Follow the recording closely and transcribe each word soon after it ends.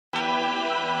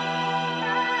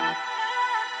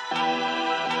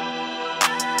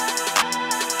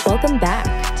welcome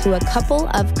back to A Couple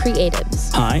of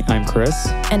Creatives. Hi, I'm Chris.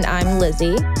 And I'm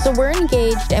Lizzie. So we're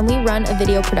engaged and we run a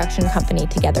video production company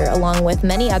together, along with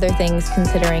many other things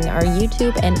considering our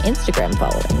YouTube and Instagram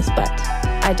followings, but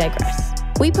I digress.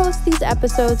 We post these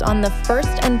episodes on the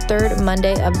first and third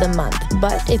Monday of the month,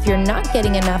 but if you're not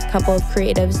getting enough Couple of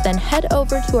Creatives, then head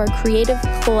over to our creative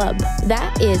club.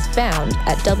 That is found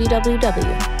at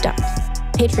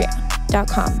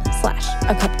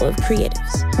www.patreon.com/A Couple of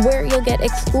Creatives, where you'll get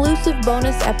exclusive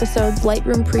bonus episodes,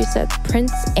 Lightroom presets,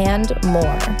 prints, and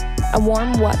more. A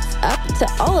warm what's up to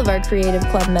all of our Creative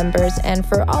Club members, and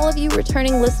for all of you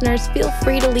returning listeners, feel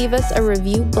free to leave us a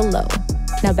review below.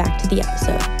 Now back to the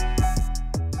episode.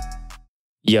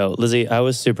 Yo, Lizzie, I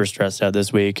was super stressed out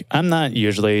this week. I'm not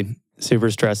usually super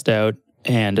stressed out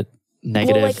and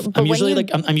negative. Well, I'm usually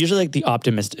like the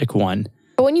optimistic one.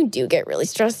 But when you do get really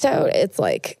stressed out, it's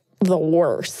like the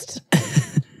worst.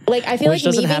 Like, I feel like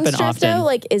me being stressed out,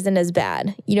 like, isn't as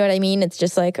bad. You know what I mean? It's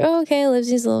just like, oh, okay,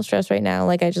 Lizzie's a little stressed right now.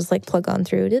 Like, I just, like, plug on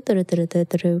through.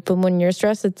 But when you're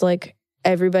stressed, it's like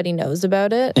everybody knows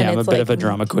about it. Yeah, and I'm it's a bit like of a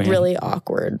drama queen. Really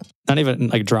awkward. Not even,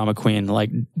 like, drama queen,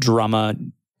 like, drama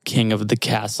king of the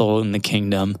castle and the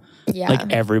kingdom. Yeah.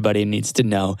 Like, everybody needs to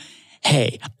know,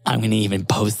 hey, I'm going to even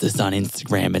post this on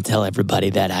Instagram and tell everybody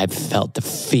that I've felt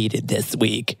defeated this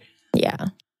week. Yeah.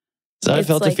 So I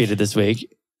felt defeated this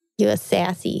week. You a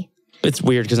sassy. It's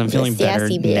weird because I'm feeling better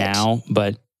bitch now,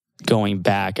 but going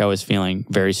back, I was feeling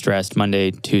very stressed Monday,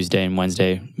 Tuesday, and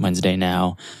Wednesday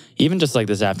now. Even just like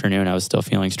this afternoon, I was still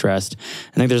feeling stressed.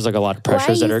 I think there's like a lot of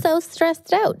pressures Why are you so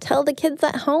stressed out? Tell the kids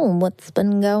at home what's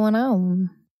been going on.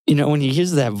 You know, when you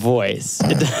use that voice.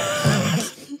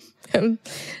 I'm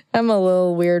a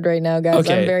little weird right now, guys.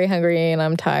 Okay. I'm very hungry and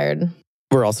I'm tired.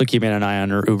 We're also keeping an eye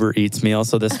on our Uber Eats meal,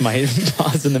 so this might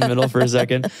pause in the middle for a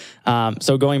second.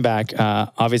 So going back,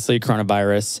 obviously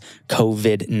coronavirus,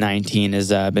 COVID-19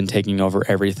 has been taking over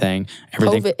everything.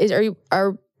 COVID,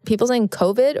 are people saying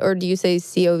COVID or do you say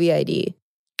COVID?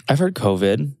 I've heard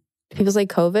COVID. People say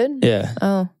COVID? Yeah.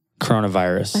 Oh.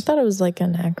 Coronavirus. I thought it was like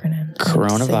an acronym.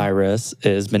 Coronavirus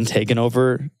has been taking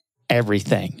over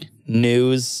everything.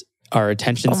 News, our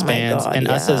attention spans, and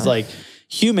us as like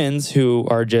humans who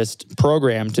are just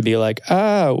programmed to be like,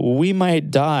 we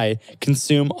might die,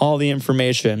 consume all the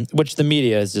information, which the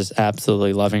media is just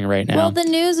absolutely loving right now. Well, the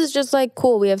news is just like,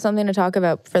 cool, we have something to talk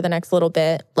about for the next little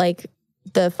bit. Like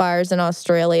the fires in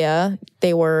Australia,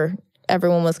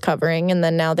 everyone was covering, and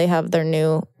then now they have their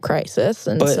new crisis.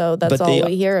 And so that's all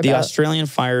we hear about. The Australian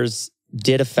fires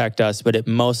did affect us, but it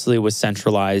mostly was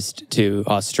centralized to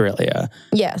Australia.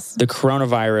 Yes. The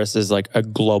coronavirus is like a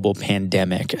global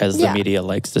pandemic, as the media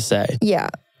likes to say. Yeah.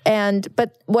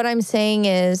 But what I'm saying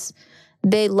is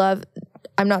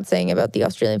I'm not saying about the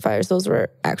Australian fires. Those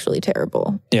were actually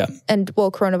terrible. Yeah. And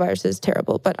well, coronavirus is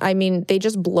terrible, but I mean, they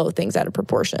just blow things out of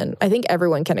proportion. I think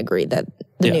everyone can agree that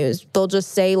the news, they'll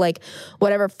just say like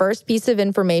whatever first piece of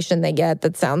information they get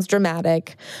that sounds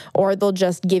dramatic, or they'll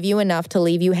just give you enough to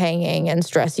leave you hanging and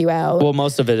stress you out. Well,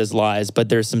 most of it is lies, but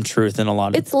there's some truth in a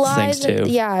lot of things too.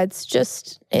 Yeah,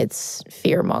 it's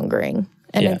fear mongering.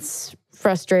 And it's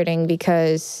frustrating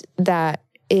because that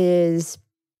is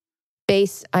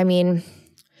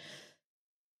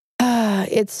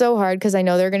it's so hard because I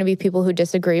know there are going to be people who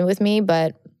disagree with me,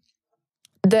 but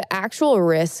the actual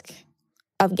risk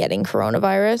of getting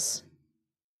coronavirus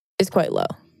is quite low.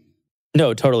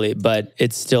 No, totally. But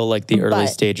it's still like the early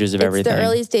stages of everything. It's the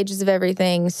early stages of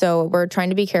everything. So we're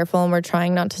trying to be careful and we're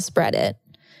trying not to spread it.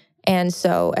 And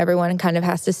so everyone kind of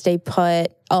has to stay put.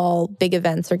 All big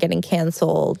events are getting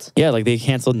canceled. Yeah, like they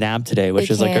canceled NAB today,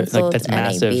 which is that's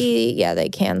massive. Yeah, they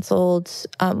canceled.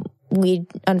 We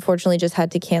unfortunately just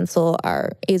had to cancel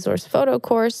our Azores photo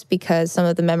course because some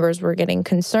of the members were getting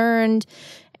concerned.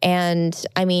 And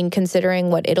I mean, considering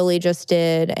what Italy just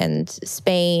did and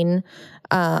Spain,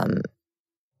 the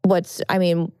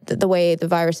way the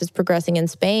virus is progressing in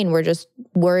Spain, we're just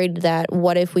worried that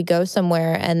what if we go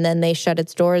somewhere and then they shut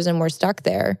its doors and we're stuck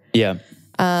there? Yeah.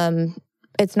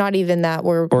 It's not even that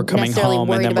we're necessarily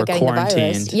worried about getting the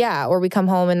virus. Yeah, or we come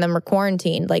home and then we're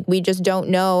quarantined. Like, we just don't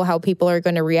know how people are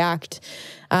going to react.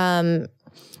 But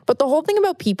the whole thing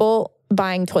about people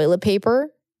buying toilet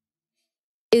paper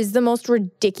is the most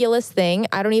ridiculous thing.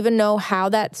 I don't even know how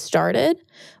that started.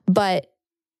 But,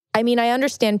 I mean, I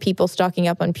understand people stocking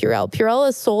up on Purell. Purell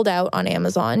is sold out on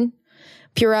Amazon.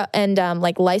 Purell and,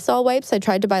 Lysol wipes. I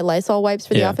tried to buy Lysol wipes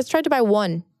for the office. Tried to buy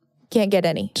one. Can't get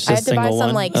any. Just I had to buy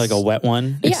some like a wet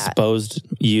one, exposed,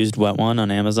 used wet one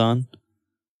on Amazon.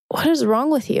 What is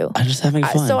wrong with you? I'm just having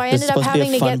fun. So I ended up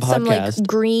having to get some like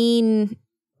green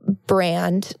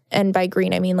brand, and by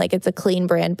green I mean like it's a clean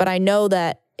brand. But I know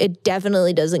that it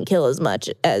definitely doesn't kill as much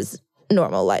as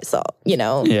normal Lysol, you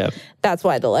know? Yeah. That's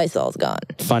why the Lysol's gone.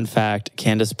 Fun fact,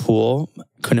 Candace Poole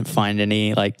couldn't find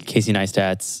any, like Casey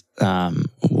Neistat's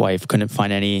wife couldn't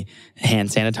find any hand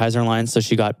sanitizer lines, so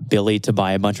she got Billy to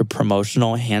buy a bunch of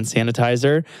promotional hand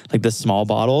sanitizer, like the small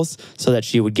bottles, so that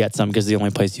she would get some because the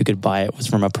only place you could buy it was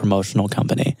from a promotional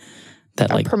company.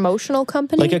 A promotional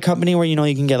company? Like a company where, you know,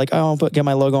 you can get like, oh, I'll get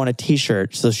my logo on a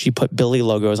t-shirt. So she put Billy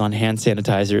logos on hand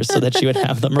sanitizers so that she would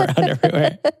have them around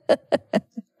everywhere.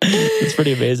 It's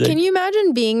pretty amazing. Can you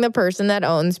imagine being the person that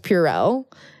owns Purell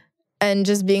and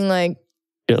just being like,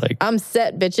 you're like, I'm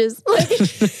set, bitches.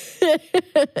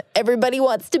 Like, everybody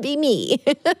wants to be me.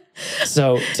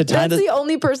 So to tie that's the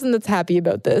only person that's happy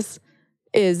about this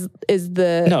is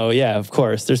the... No, yeah, of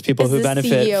course. There's people who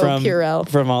benefit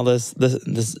from all this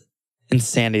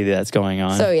insanity that's going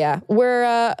on. So yeah, we're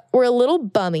a little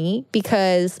bummy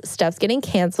because stuff's getting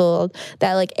canceled.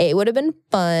 That like A, would have been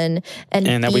fun,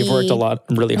 and that we've worked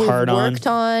really hard on.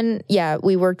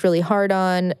 We worked really hard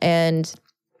on, and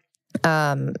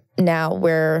now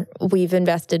we've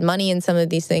invested money in some of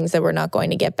these things that we're not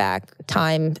going to get back.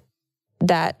 Time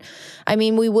that, I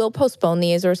mean, we will postpone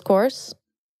the Azores course.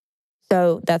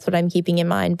 So that's what I'm keeping in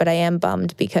mind. But I am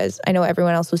bummed because I know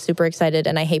everyone else was super excited,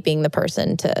 and I hate being the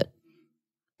person to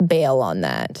bail on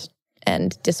that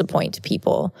and disappoint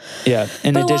people. Yeah.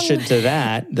 In addition to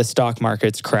that, the stock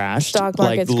market's crashed.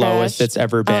 Like lowest it's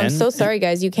ever been. I'm so sorry,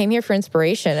 guys. You came here for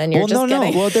inspiration, and you're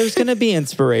getting... Well, there's going to be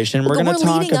inspiration. We're going to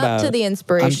talk leading about... up to the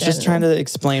inspiration. I'm just trying to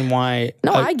explain why...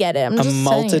 I get it. I'm just saying. A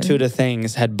multitude of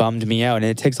things had bummed me out, and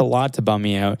it takes a lot to bum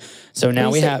me out. So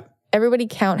now we have... Everybody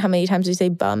count how many times we say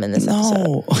bum in this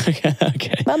episode.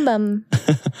 Okay. Bum.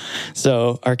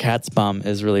 So our cat's bum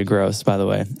is really gross, by the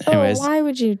way. Anyways. Why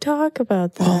would you talk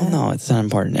about that? Well, no, it's not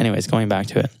important. Anyways, going back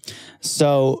to it.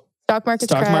 So stock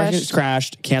market's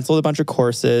crashed, canceled a bunch of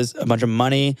courses, a bunch of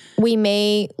money. We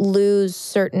may lose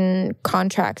certain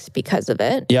contracts because of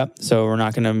it. Yep. So we're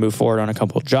not going to move forward on a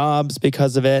couple of jobs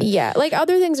because of it. Yeah. Like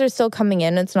other things are still coming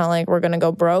in. It's not like we're going to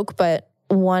go broke, but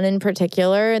one in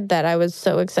particular that I was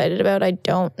so excited about, I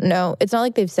don't know. It's not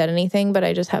like they've said anything, but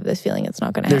I just have this feeling it's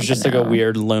not going to happen. There's just like a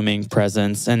weird looming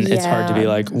presence, and it's hard to be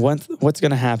like, what's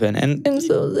going to happen? And I'm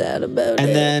so sad about it. And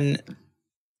then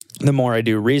the more I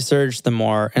do research, the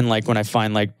more, and like when I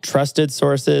find like trusted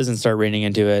sources and start reading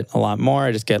into it a lot more,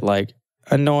 I just get like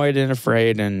annoyed and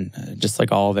afraid and just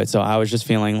like all of it. So I was just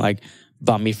feeling like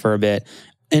bummy for a bit.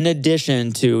 In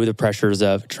addition to the pressures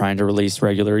of trying to release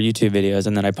regular YouTube videos.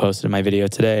 And then I posted my video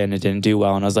today and it didn't do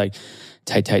well. And I was like,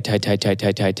 tight.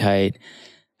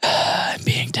 I'm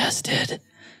being tested.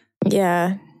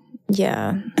 Yeah.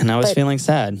 And I was feeling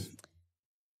sad.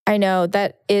 I know.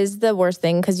 That is the worst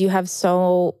thing because you have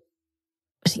so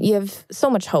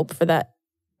much hope for that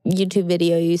YouTube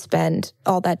video you spend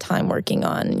all that time working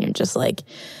on. And you're just like,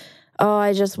 oh,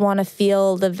 I just want to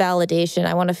feel the validation.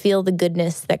 I want to feel the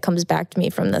goodness that comes back to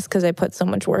me from this because I put so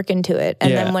much work into it.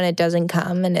 And then when it doesn't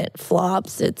come and it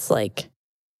flops, it's like...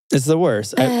 It's the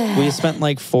worst. We spent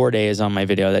like 4 days on my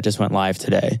video that just went live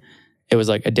today. It was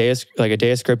like a day of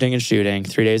scripting and shooting,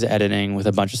 3 days of editing with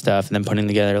a bunch of stuff, and then putting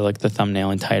together like the thumbnail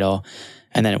and title.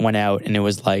 And then it went out and it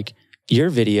was like, your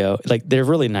video, like they're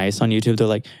really nice on YouTube. They're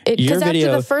like, your video.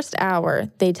 After the first hour,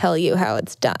 they tell you how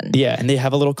it's done. Yeah, and they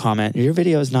have a little comment. Your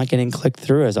video is not getting clicked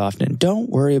through as often. Don't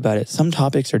worry about it. Some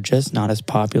topics are just not as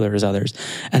popular as others.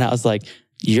 And I was like,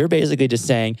 you're basically just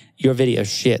saying your video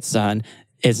shit, son.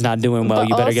 It's not doing well.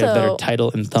 You better get a better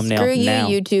title and thumbnail now.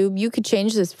 Screw you, YouTube. You could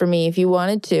change this for me if you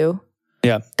wanted to.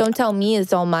 Yeah. Don't tell me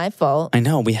it's all my fault. I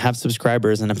know. We have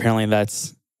subscribers, and apparently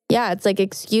that's... Yeah, it's like,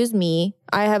 excuse me,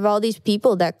 I have all these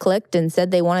people that clicked and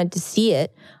said they wanted to see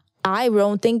it. I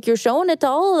don't think you're showing it to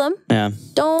all of them. Yeah.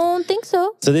 Don't think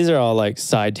so. So these are all like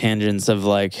side tangents of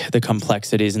like the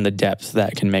complexities and the depth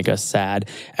that can make us sad.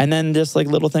 And then just like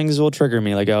little things will trigger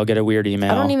me. Like I'll get a weird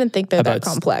email. I don't even think they're that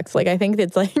complex. Like I think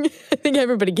it's like, I think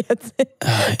everybody gets it.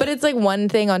 But it's like one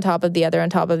thing on top of the other on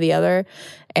top of the other.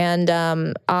 And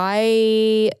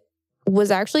I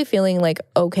was actually feeling like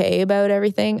okay about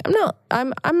everything.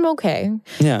 I'm okay.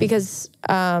 Yeah. Because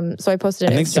so I posted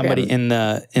an Instagram. I think somebody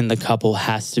in the couple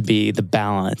has to be the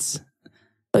balance.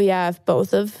 Oh yeah, if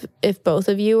both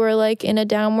of you are like in a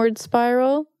downward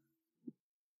spiral.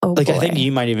 Oh like boy. I think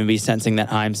you might even be sensing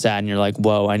that I'm sad and you're like,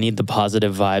 whoa, I need the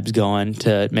positive vibes going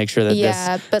to make sure that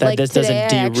this doesn't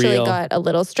derail. I actually got a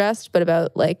little stressed, but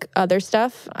about like other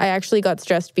stuff. I actually got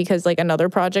stressed because like another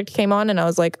project came on and I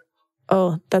was like,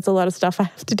 oh, that's a lot of stuff I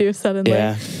have to do suddenly.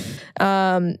 Yeah.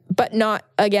 But not,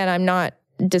 again, I'm not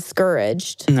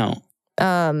discouraged. No.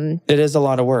 It is a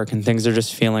lot of work, and things are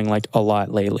just feeling like a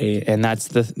lot lately, and that's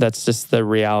just the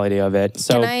reality of it.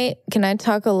 So can I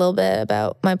talk a little bit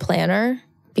about my planner?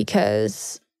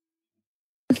 Because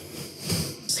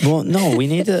well, no, we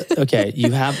need to. Okay,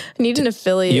 you have I need an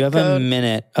affiliate. You have code. A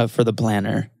minute for the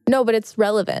planner. No, but it's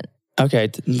relevant.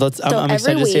 Okay, I'm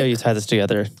excited to see how you tie this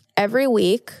together. Every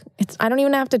week, I don't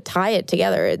even have to tie it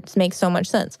together. It makes so much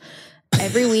sense.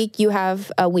 Every week you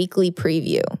have a weekly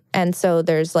preview. And so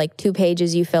there's like 2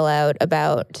 pages you fill out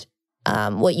about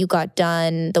what you got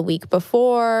done the week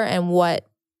before and what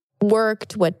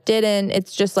worked, what didn't.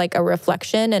 It's just like a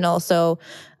reflection and also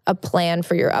a plan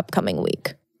for your upcoming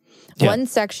week. Yeah. One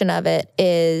section of it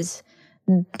is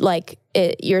like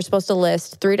you're supposed to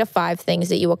list 3 to 5 things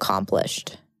that you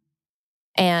accomplished.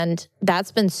 And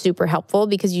that's been super helpful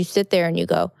because you sit there and you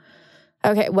go,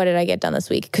 okay, what did I get done this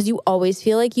week? Because you always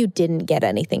feel like you didn't get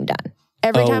anything done.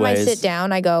 Every time I sit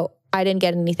down, I go, I didn't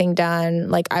get anything done.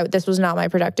 Like, this was not my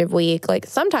productive week. Like,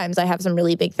 sometimes I have some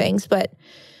really big things, but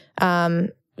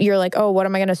you're like, oh, what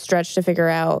am I going to stretch to figure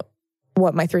out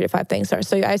what my 3 to 5 things are?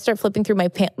 So I start flipping through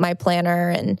my planner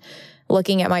and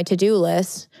looking at my to-do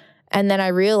list. And then I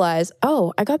realize,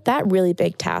 oh, I got that really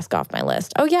big task off my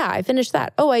list. Oh yeah, I finished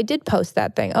that. Oh, I did post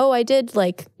that thing. Oh, I did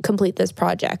like complete this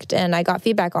project and I got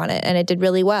feedback on it and it did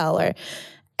really well.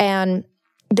 And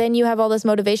then you have all this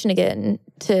motivation again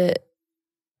to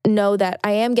know that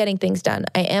I am getting things done.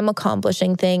 I am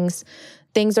accomplishing things.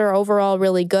 Things are overall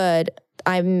really good.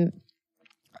 A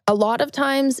lot of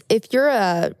times, if you're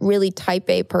a really type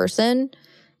A person,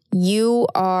 you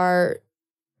are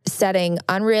setting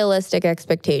unrealistic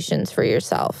expectations for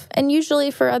yourself and usually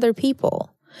for other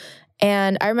people.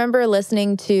 And I remember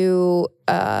listening to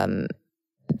Candice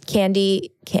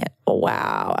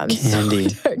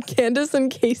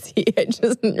and Casey. I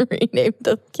just renamed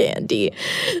them Candy.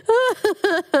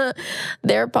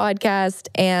 Their podcast,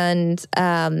 and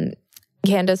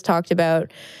Candice talked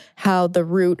about how the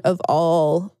root of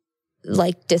all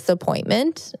like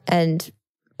disappointment and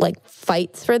like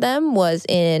fights for them was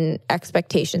in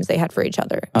expectations they had for each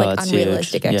other, like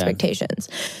unrealistic expectations.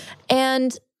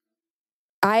 And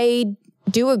I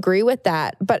do agree with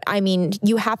that, but I mean,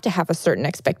 you have to have a certain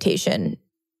expectation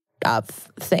of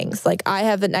things. Like, I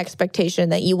have an expectation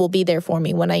that you will be there for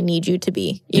me when I need you to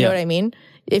be. You know what I mean?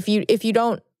 If you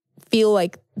don't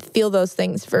feel those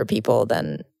things for people,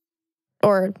 then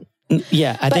I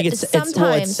think it's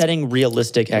setting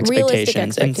realistic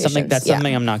expectations, and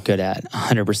something I'm not good at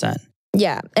 100%.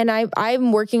 Yeah, and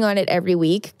I'm working on it every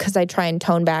week because I try and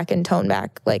tone back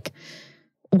like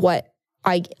what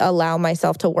I allow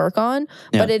myself to work on.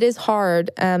 Yeah. But it is hard.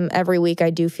 Every week I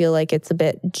do feel like it's a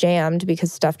bit jammed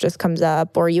because stuff just comes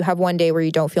up, or you have one day where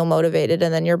you don't feel motivated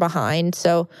and then you're behind.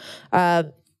 So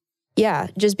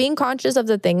just being conscious of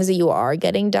the things that you are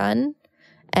getting done.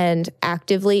 And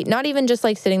actively, not even just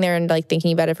like sitting there and like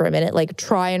thinking about it for a minute, like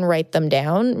try and write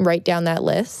down that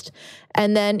list.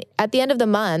 And then at the end of the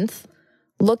month,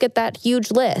 look at that huge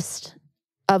list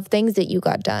of things that you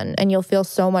got done and you'll feel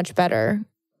so much better.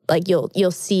 Like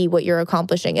you'll see what you're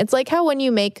accomplishing. It's like how when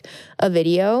you make a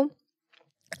video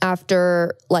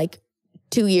after like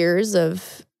 2 years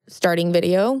of starting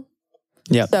video.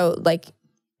 Yeah. So like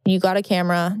you got a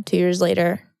camera, 2 years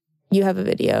later, you have a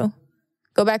video.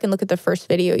 Go back and look at the first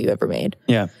video you ever made.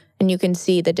 Yeah. And you can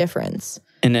see the difference.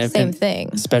 Same thing.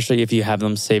 Especially if you have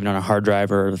them saved on a hard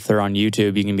drive or if they're on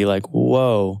YouTube, you can be like,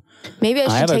 whoa. Maybe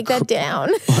I should take that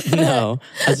down. No.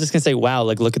 I was just going to say, wow,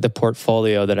 like look at the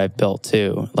portfolio that I've built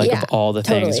too. Like of all the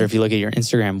things. Or if you look at your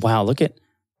Instagram, wow, look at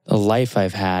the life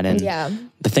I've had and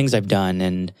the things I've done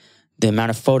and the amount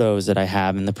of photos that I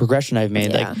have and the progression I've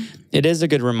made. Like it is a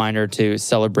good reminder to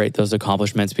celebrate those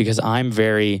accomplishments because I'm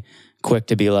very quick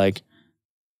to be like,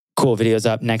 cool, video's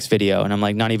up, next video. And I'm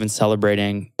like not even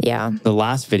celebrating the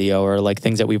last video or like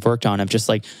things that we've worked on. I'm just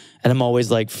like, and I'm always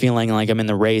like feeling like I'm in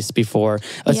the race before.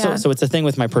 So it's a thing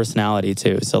with my personality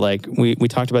too. So like we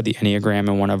talked about the Enneagram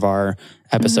in one of our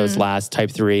episodes last, type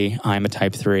 3. I'm a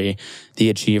type 3, the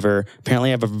achiever. Apparently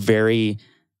I have a very,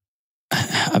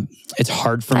 it's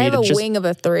hard for me to just... I have a wing of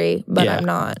a 3, but I'm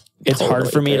not. It's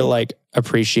hard for me to like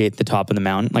appreciate the top of the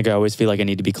mountain. Like I always feel like I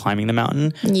need to be climbing the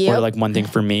mountain. Yep. Or like one thing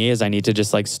for me is I need to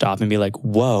just like stop and be like,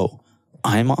 whoa,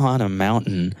 I'm on a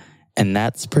mountain and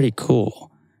that's pretty cool.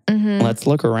 Let's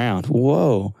look around.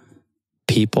 Whoa,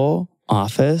 people,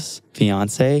 office,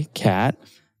 fiance, cat.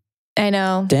 I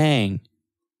know. Dang.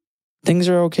 Things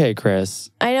are okay,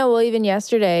 Chris. I know. Well, even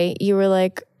yesterday you were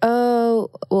like,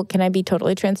 oh, well, can I be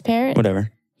totally transparent? Whatever.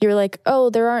 You were like, oh,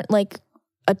 there aren't like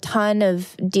a ton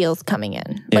of deals coming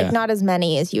in. Like not as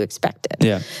many as you expected.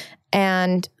 Yeah.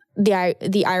 And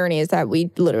the irony is that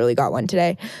we literally got one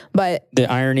today. But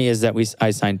the irony is that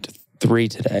I signed 3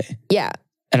 today. Yeah.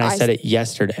 And I said it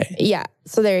yesterday. Yeah.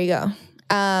 So there you go.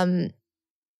 And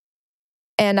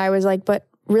I was like, but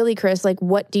really, Chris, like,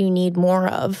 what do you need more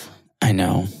of? I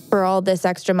know. For all this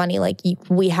extra money, like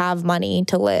we have money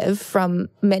to live from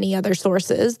many other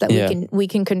sources that we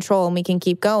can control and we can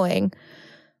keep going.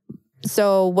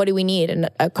 So what do we need?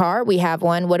 A car? We have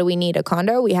one. What do we need? A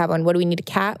condo? We have one. What do we need? A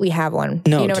cat? We have one.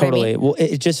 No, you know totally. What I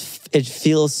mean? Well, it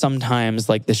feels sometimes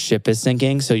like the ship is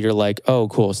sinking. So you're like, oh,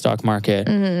 cool, stock market,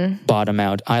 bottom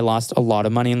out. I lost a lot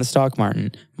of money in the stock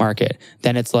market.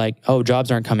 Then it's like, oh,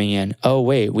 jobs aren't coming in. Oh,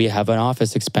 wait, we have an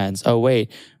office expense. Oh,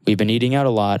 wait, we've been eating out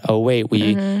a lot. Oh, wait,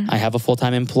 I have a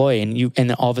full-time employee. And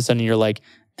then all of a sudden you're like,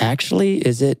 actually,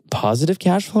 is it positive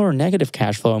cash flow or negative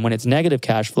cash flow? And when it's negative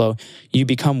cash flow, you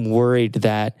become worried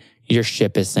that your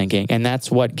ship is sinking. And that's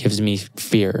what gives me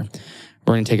fear.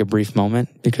 We're going to take a brief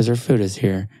moment because our food is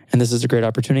here. And this is a great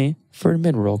opportunity for a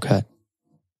mid-roll cut.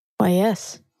 Why,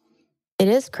 yes. It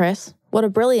is, Chris. What a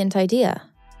brilliant idea.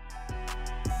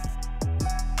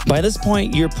 By this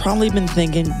point, you've probably been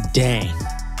thinking, dang,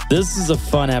 this is a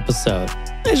fun episode.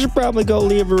 I should probably go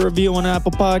leave a review on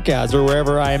Apple Podcasts or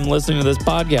wherever I am listening to this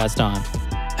podcast on.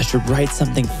 I should write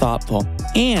something thoughtful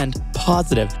and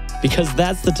positive because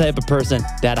that's the type of person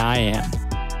that I am.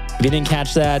 If you didn't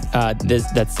catch that,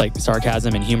 that's like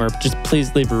sarcasm and humor. Just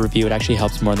please leave a review. It actually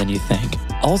helps more than you think.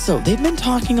 Also, they've been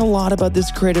talking a lot about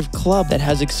this creative club that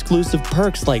has exclusive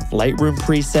perks like Lightroom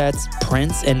presets,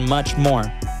 prints, and much more.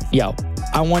 Yo,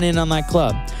 I want in on that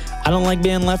club. I don't like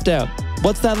being left out.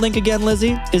 What's that link again,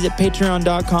 Lizzie? Is it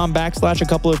patreon.com/a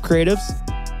couple of creatives?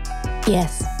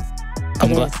 Yes.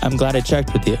 I'm glad I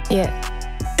checked with you. Yeah.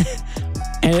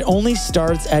 And it only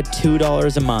starts at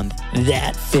 $2 a month.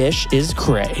 That fish is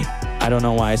cray. I don't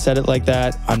know why I said it like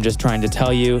that. I'm just trying to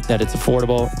tell you that it's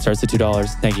affordable. It starts at $2.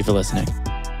 Thank you for listening.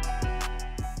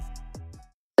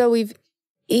 So we've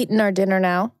eaten our dinner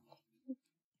now.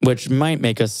 Which might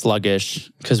make us sluggish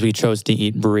because we chose to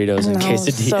eat burritos and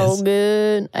quesadillas. So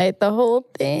good. I ate the whole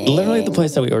thing. Literally the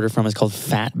place that we ordered from is called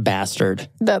Fat Bastard.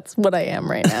 That's what I am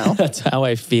right now. That's how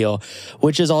I feel,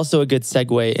 which is also a good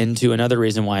segue into another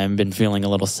reason why I've been feeling a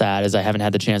little sad is I haven't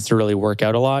had the chance to really work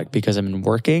out a lot because I've been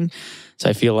working.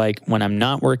 So I feel like when I'm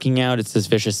not working out, it's this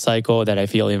vicious cycle that I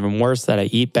feel even worse, that I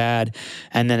eat bad,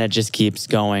 and then it just keeps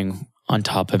going on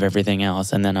top of everything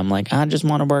else. And then I'm like, I just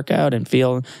want to work out and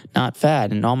feel not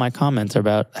fat. And all my comments are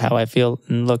about how I feel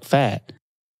and look fat.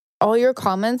 All your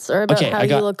comments are about how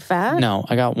you look fat? No,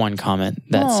 I got one comment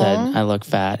that said I look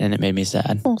fat and it made me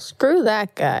sad. Well, screw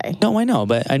that guy. No, I know,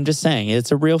 but I'm just saying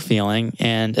it's a real feeling.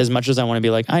 And as much as I want to be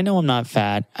like, I know I'm not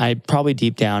fat, I probably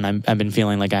deep down, I've been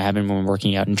feeling like I haven't been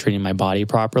working out and treating my body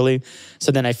properly.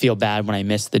 So then I feel bad when I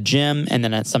miss the gym. And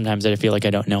then sometimes I feel like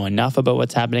I don't know enough about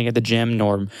what's happening at the gym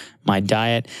nor my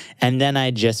diet. And then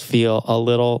I just feel a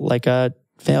little like a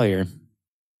failure,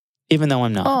 even though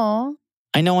I'm not. Aww.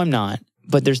 I know I'm not.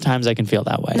 But there's times I can feel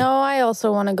that way. No, I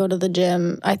also want to go to the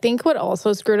gym. I think what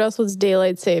also screwed us was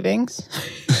daylight savings.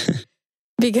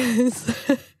 Because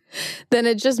then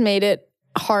it just made it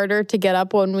harder to get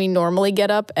up when we normally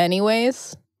get up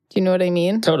anyways. Do you know what I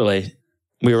mean? Totally.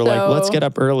 We were like, let's get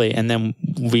up early. And then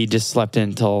we just slept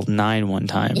until 9 one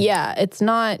time. Yeah, it's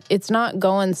not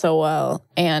going so well.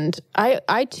 And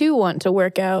I too want to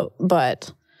work out,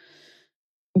 but...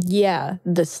 yeah,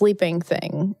 the sleeping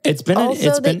thing.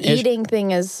 The eating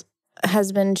thing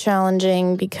has been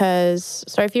challenging because,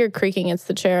 sorry if you're creaking, it's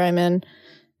the chair I'm in.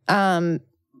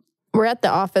 We're at the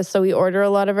office, so we order a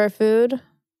lot of our food.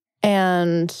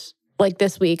 And like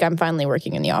this week, I'm finally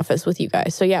working in the office with you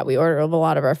guys. So yeah, we order a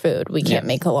lot of our food. We can't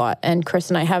make a lot. And Chris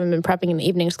and I haven't been prepping in the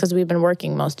evenings because we've been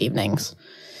working most evenings.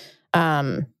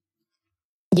 Yeah.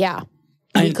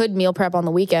 We could meal prep on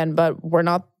the weekend, but we're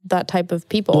not that type of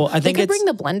people. Well, I think we could bring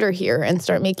the blender here and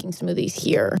start making smoothies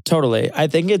here. Totally. I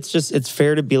think it's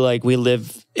fair to be like, we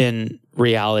live in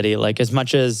reality. Like as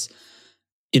much as,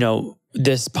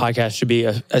 this podcast should be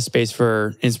a space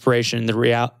for inspiration,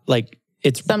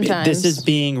 this is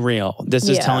being real. This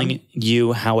is telling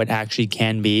you how it actually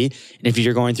can be. And if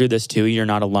you're going through this too, you're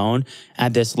not alone.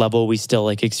 At this level, we still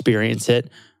experience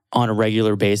it on a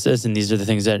regular basis. And these are the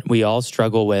things that we all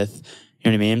struggle with. You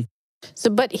know what I mean?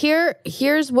 So, but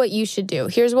here's what you should do.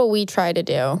 Here's what we try to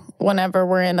do whenever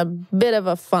we're in a bit of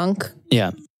a funk.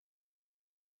 Yeah.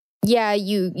 Yeah,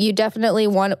 you definitely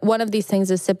one of these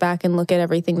things is sit back and look at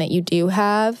everything that you do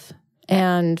have.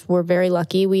 And we're very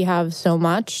lucky we have so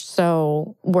much.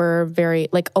 So we're very,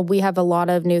 we have a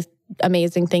lot of new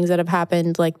amazing things that have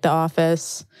happened, like The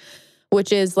Office,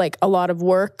 which is a lot of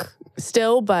work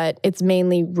still, but it's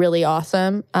mainly really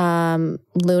awesome.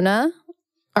 Luna,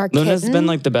 our kitten. Luna's been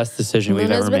like the best decision we've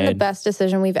ever made. Luna's been the best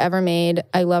decision we've ever made.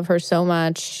 I love her so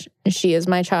much. She is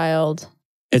my child.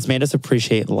 It's made us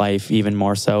appreciate life even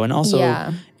more so. And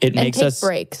also, it makes us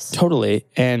breaks. Totally.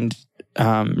 And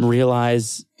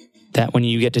realize that when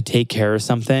you get to take care of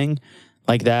something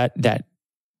like that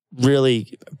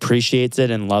really appreciates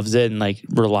it and loves it and like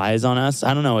relies on us.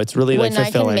 I don't know. It's really like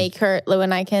fulfilling.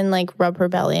 When I can like rub her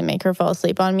belly and make her fall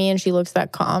asleep on me and she looks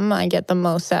that calm, I get the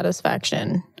most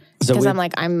satisfaction. Because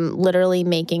I'm literally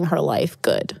making her life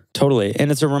good. Totally.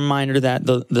 And it's a reminder that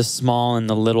the small and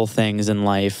the little things in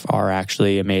life are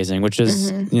actually amazing, which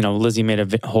is, Lizzie made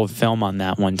a whole film on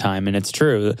that one time. And it's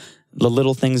true. The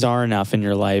little things are enough in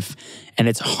your life. And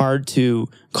it's hard to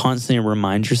constantly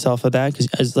remind yourself of that. Because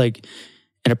it's like,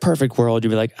 in a perfect world,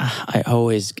 you'd be like, I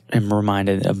always am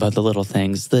reminded about the little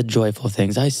things, the joyful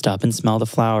things. I stop and smell the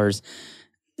flowers.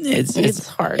 It's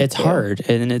hard. It's hard,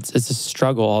 and it's a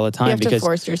struggle all the time. You have to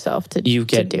force yourself to do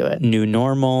it. New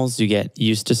normals. You get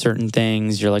used to certain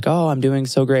things. You're like, oh, I'm doing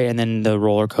so great, and then the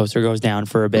roller coaster goes down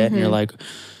for a bit, and you're like,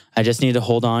 I just need to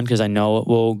hold on because I know it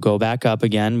will go back up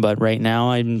again. But right now,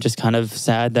 I'm just kind of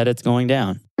sad that it's going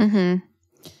down.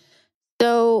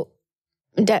 So,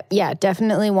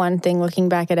 definitely one thing. Looking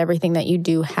back at everything that you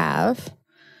do have,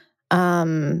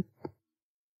 I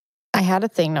had a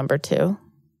thing number 2.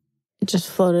 It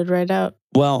just floated right out.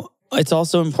 Well, it's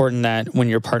also important that when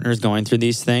your partner's going through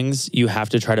these things, you have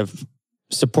to try to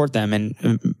support them and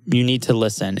you need to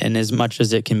listen. And as much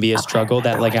as it can be a struggle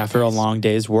that like after a long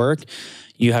day's work,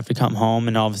 you have to come home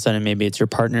and all of a sudden maybe it's your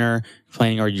partner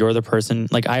complaining or you're the person.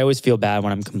 Like I always feel bad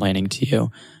when I'm complaining to you. You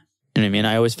know what I mean?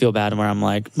 I always feel bad when I'm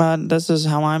like, but this is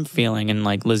how I'm feeling. And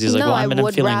like Lizzie's like, well, I'm feeling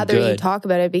good. I would rather you talk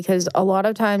about it because a lot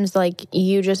of times like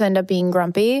you just end up being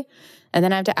grumpy. And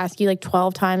then I have to ask you like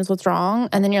 12 times what's wrong.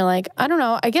 And then you're like, I don't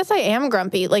know. I guess I am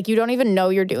grumpy. Like you don't even know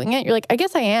you're doing it. You're like, I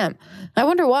guess I am. I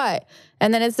wonder why.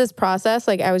 And then it's this process.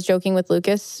 Like I was joking with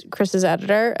Lucas, Chris's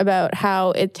editor, about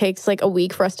how it takes like a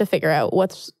week for us to figure out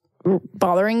what's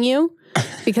bothering you.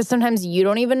 Because sometimes you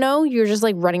don't even know. You're just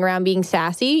like running around being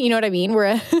sassy. You know what I mean?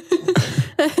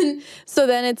 So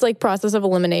then it's like process of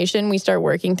elimination. We start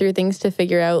working through things to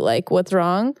figure out like what's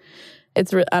wrong. I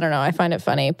don't know. I find it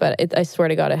funny, but I swear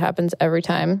to God, it happens every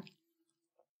time.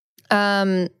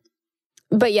 But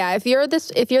yeah, if you're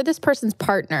this person's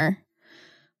partner,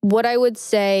 what I would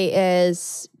say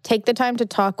is take the time to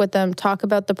talk with them, talk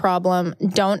about the problem.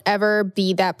 Don't ever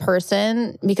be that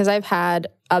person, because I've had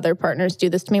other partners do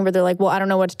this to me where they're like, well, I don't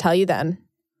know what to tell you then.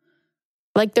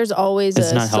 Like there's always a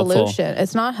solution. Helpful.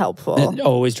 It's not helpful.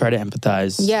 Always try to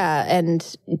empathize. Yeah.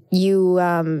 And you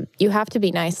have to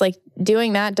be nice. Like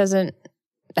doing that doesn't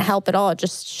help at all. It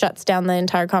just shuts down the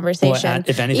entire conversation. Well,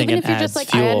 if anything, even if you're just like,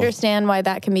 fuel. I understand why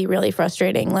that can be really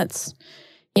frustrating.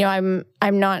 I'm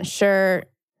not sure.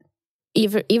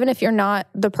 Even if you're not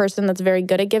the person that's very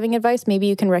good at giving advice, maybe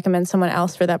you can recommend someone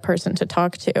else for that person to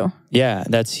talk to. Yeah,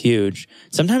 that's huge.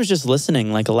 Sometimes just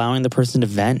listening, like allowing the person to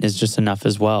vent is just enough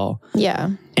as well. Yeah.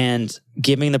 And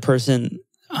giving the person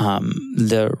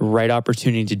the right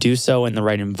opportunity to do so and the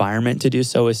right environment to do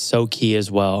so is so key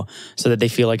as well, so that they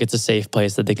feel like it's a safe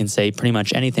place that they can say pretty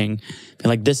much anything. Be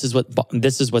like, this is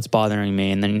what's bothering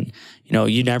me. And then,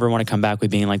 you never want to come back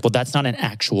with being like, well, that's not an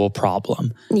actual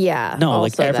problem. Yeah. No,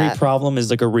 like every problem is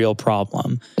like a real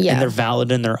problem. Yeah. And they're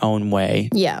valid in their own way.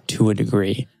 Yeah. To a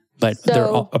degree. But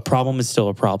a problem is still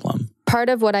a problem. Part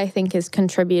of what I think is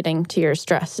contributing to your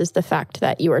stress is the fact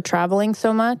that you are traveling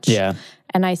so much. Yeah.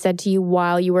 And I said to you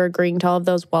while you were agreeing to all of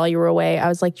those, while you were away, I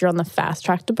was like, you're on the fast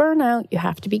track to burnout. You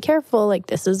have to be careful. Like,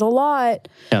 this is a lot.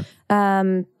 Yeah.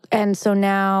 And so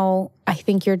now I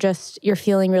think you're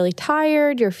feeling really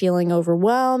tired. You're feeling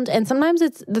overwhelmed. And sometimes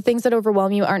it's the things that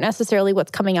overwhelm you aren't necessarily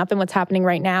what's coming up and what's happening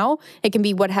right now. It can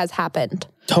be what has happened.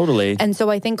 Totally. And so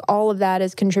I think all of that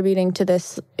is contributing to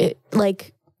this.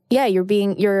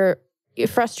 You're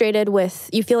frustrated with,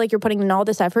 you feel like you're putting in all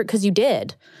this effort because you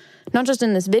did. Not just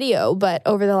in this video, but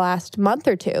over the last month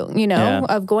or two,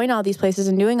 of going to all these places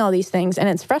and doing all these things. And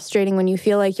it's frustrating when you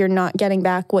feel like you're not getting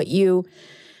back what you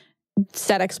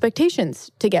set expectations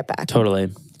to get back.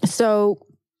 Totally. So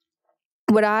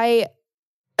what I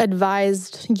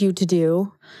advised you to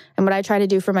do and what I try to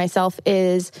do for myself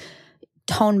is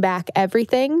tone back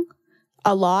everything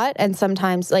a lot. And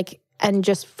sometimes and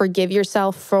just forgive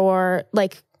yourself for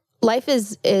life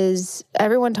is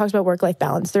everyone talks about work-life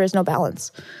balance. There is no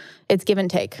balance. It's give and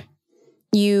take.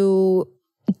 You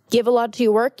give a lot to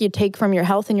your work, you take from your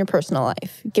health and your personal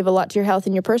life. Give a lot to your health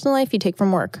and your personal life, you take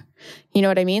from work. You know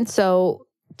what I mean? So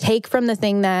take from the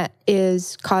thing that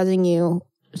is causing you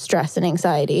stress and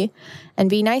anxiety, and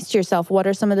be nice to yourself. What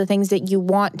are some of the things that you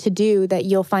want to do that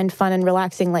you'll find fun and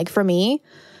relaxing? Like for me,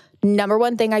 number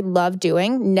one thing I love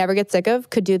doing, never get sick of,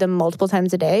 could do them multiple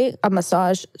times a day, a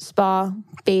massage, spa,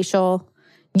 facial,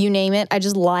 you name it. I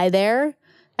just lie there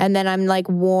and then I'm like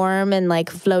warm and like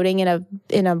floating in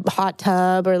a hot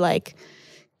tub, or like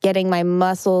getting my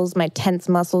muscles, my tense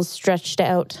muscles stretched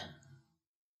out.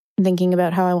 Thinking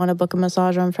about how I want to book a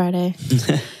massage on Friday.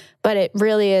 But it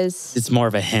really is. It's more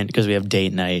of a hint because we have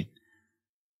date night.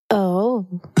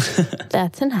 Oh,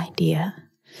 that's an idea.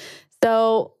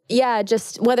 So yeah,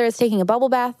 just whether it's taking a bubble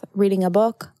bath, reading a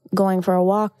book, going for a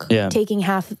walk, taking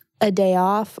half a day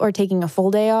off or taking a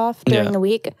full day off during the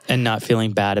week. And not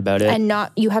feeling bad about it. And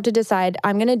you have to decide,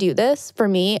 I'm going to do this. For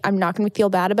me, I'm not going to feel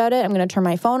bad about it. I'm going to turn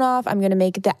my phone off. I'm going to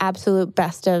make the absolute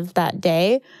best of that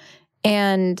day.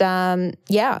 And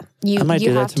you might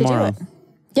do have that tomorrow. To do it.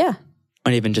 Yeah.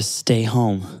 Might even just stay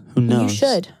home. Who knows? You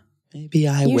should. Maybe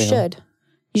I will. You should.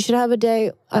 You should have a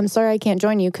day. I'm sorry I can't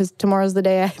join you because tomorrow's the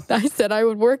day I said I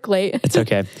would work late. It's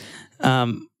okay.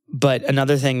 But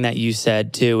another thing that you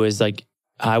said too is like,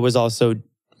 I was also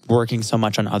working so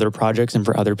much on other projects and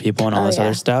for other people and all this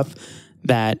other stuff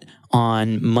that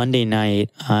on Monday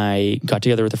night, I got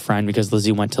together with a friend because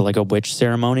Lizzie went to like a witch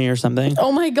ceremony or something.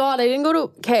 Oh my God, I didn't go to...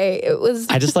 Okay, it was...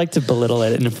 I just like to belittle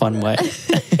it in a fun way.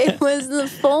 It was the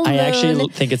full moon. I actually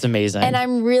think it's amazing. And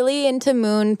I'm really into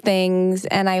moon things,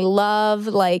 and I love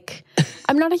like...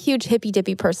 I'm not a huge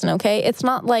hippy-dippy person, okay? It's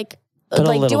not like... But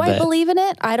like, do bit. I believe in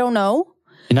it? I don't know.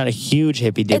 You're not a huge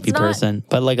hippy-dippy person,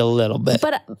 but like a little bit.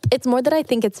 But it's more that I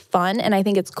think it's fun and I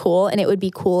think it's cool, and it would be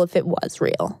cool if it was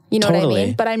real. You know what I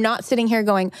mean? But I'm not sitting here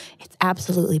going, it's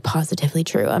absolutely positively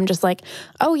true. I'm just like,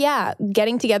 oh yeah,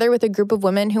 getting together with a group of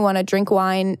women who want to drink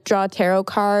wine, draw tarot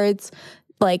cards,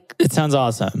 like... It sounds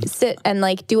awesome. Sit and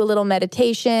like do a little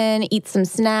meditation, eat some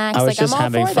snacks. I was like, just I'm all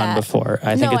having for fun that. before.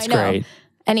 I think it's great.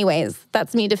 Anyways,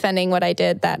 that's me defending what I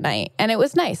did that night. And it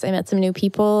was nice. I met some new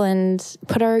people and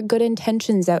put our good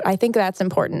intentions out. I think that's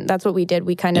important. That's what we did.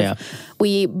 We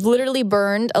we literally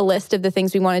burned a list of the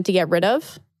things we wanted to get rid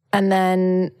of and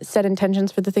then set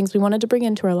intentions for the things we wanted to bring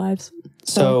into our lives.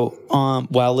 So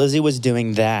while Lizzie was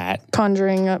doing that...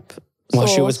 Conjuring up souls. While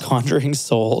she was conjuring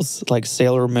souls, like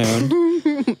Sailor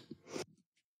Moon...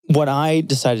 What I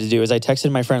decided to do is I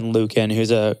texted my friend Lucan, who's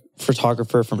a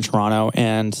photographer from Toronto,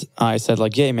 and I said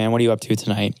like, "Yay, man, what are you up to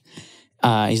tonight?"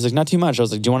 He's like, "Not too much." I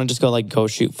was like, "Do you want to just go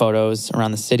shoot photos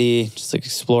around the city, just like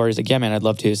explore?" He's like, "Yeah, man, I'd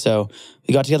love to." So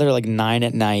we got together at like 9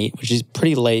 at night, which is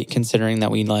pretty late considering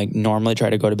that we like normally try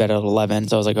to go to bed at 11.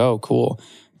 So I was like, "Oh, cool,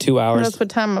 2 hours." That's what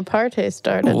time a party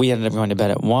started. Well, we ended up going to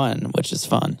bed at 1, which is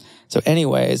fun. So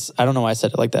anyways, I don't know why I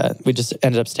said it like that. We just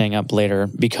ended up staying up later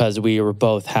because we were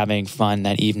both having fun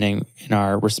that evening in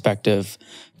our respective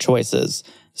choices.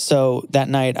 So that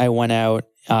night I went out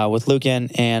with Lucan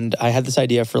and I had this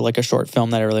idea for like a short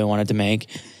film that I really wanted to make.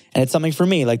 And it's something for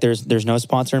me, like there's no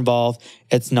sponsor involved.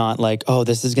 It's not like, oh,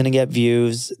 this is going to get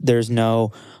views. There's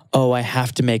no, oh, I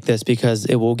have to make this because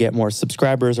it will get more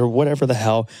subscribers or whatever the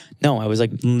hell. No, I was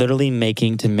like literally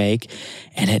making to make,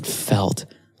 and it felt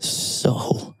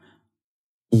so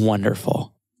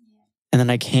wonderful. And then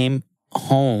I came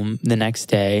home the next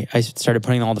day. I started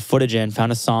putting all the footage in,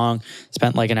 found a song,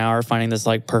 spent like an hour finding this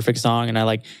like perfect song, and I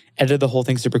like edited the whole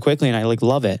thing super quickly, and I like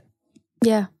love it.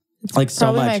 Yeah. It's like so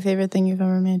much. Probably my favorite thing you've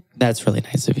ever made. That's really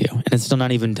nice of you. And it's still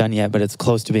not even done yet, but it's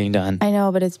close to being done. I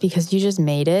know, but it's because you just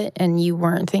made it and you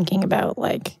weren't thinking about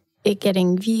like it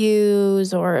getting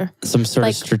views or some sort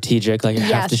like, of strategic, like I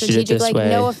have to shoot it this like, way.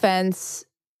 No offense,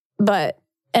 but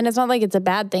and it's not like it's a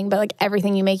bad thing, but like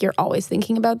everything you make, you're always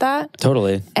thinking about that.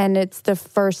 Totally. And it's the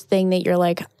first thing that you're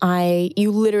like,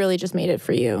 you literally just made it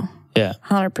for you. Yeah.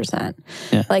 100%.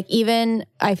 Yeah. Like even,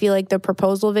 I feel like the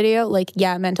proposal video, like,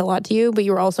 yeah, it meant a lot to you, but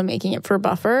you were also making it for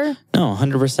Buffer. No,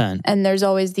 100%. And there's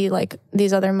always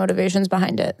these other motivations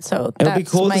behind it. So it would be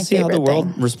cool to see how the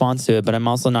world responds to it, but I'm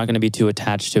also not going to be too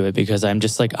attached to it because I'm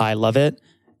just like, I love it.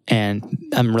 And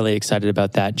I'm really excited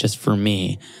about that just for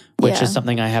me, which is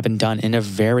something I haven't done in a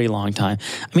very long time.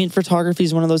 I mean, photography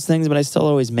is one of those things, but I still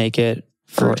always make it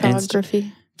for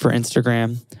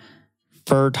Instagram.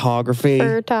 Photography.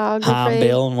 Hi,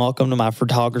 Bill, and welcome to my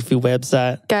photography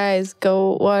website. Guys,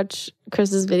 go watch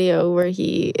Chris's video where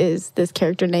he is this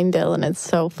character named Bill, and it's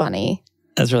so funny.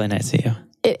 That's really nice of you.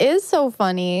 It is so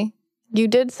funny. You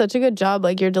did such a good job.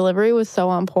 Like, your delivery was so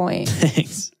on point.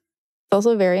 Thanks. It's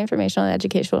also very informational and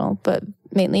educational, but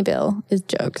mainly Bill is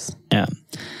jokes. Yeah.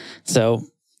 So,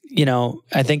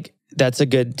 I think that's a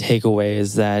good takeaway,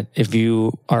 is that if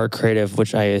you are creative,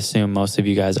 which I assume most of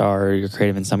you guys are, or you're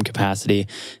creative in some capacity,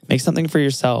 make something for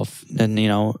yourself and,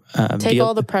 take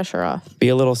all the pressure off. Be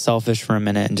a little selfish for a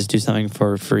minute and just do something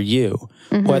for you.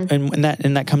 And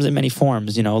that comes in many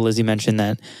forms. Lizzie mentioned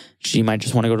that she might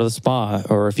just want to go to the spa,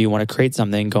 or if you want to create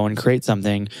something, go and create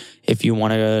something. If you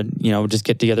want to, just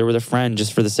get together with a friend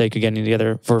just for the sake of getting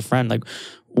together for a friend, like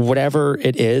whatever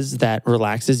it is that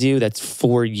relaxes you, that's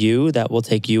for you, that will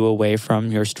take you away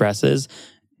from your stresses,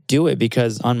 do it.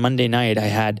 Because on Monday night, I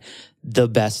had the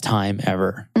best time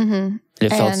ever. It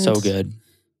felt so good.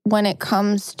 When it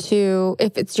comes to,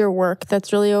 if it's your work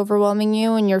that's really overwhelming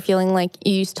you and you're feeling like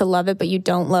you used to love it, but you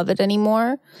don't love it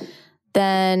anymore,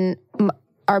 then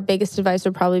our biggest advice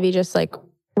would probably be just like,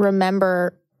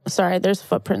 remember, sorry, there's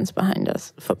footprints behind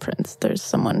us. There's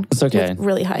someone with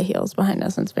really high heels behind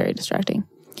us, and it's very distracting.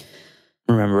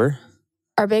 Remember?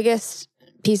 Our biggest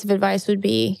piece of advice would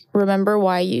be, remember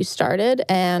why you started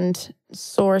and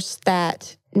source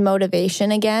that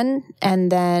motivation again, and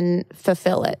then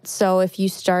fulfill it. So if you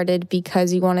started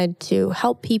because you wanted to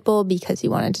help people, because you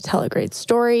wanted to tell a great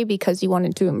story, because you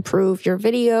wanted to improve your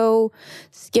video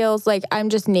skills, like I'm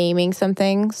just naming some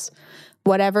things,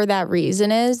 whatever that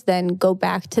reason is, then go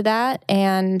back to that.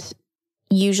 And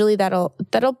usually that'll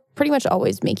pretty much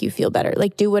always make you feel better.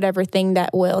 Like do whatever thing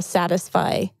that will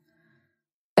satisfy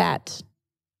that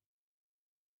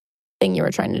thing you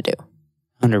were trying to do.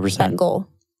 100%. That goal.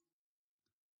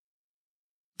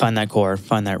 Find that core,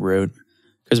 find that root.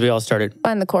 Because we all started.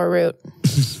 Find the core root.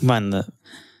 I don't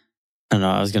know,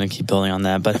 I was going to keep building on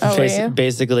that. But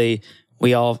basically,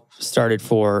 we all started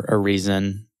for a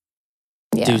reason.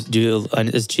 Yeah. Do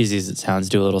as cheesy as it sounds,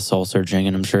 do a little soul searching,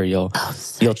 and I'm sure you'll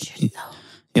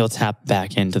tap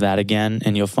back into that again,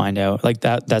 and you'll find out like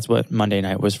that's what Monday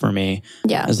night was for me.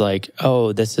 Yeah. It was like,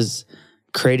 oh,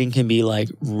 creating can be like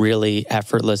really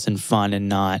effortless and fun, and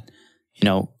not,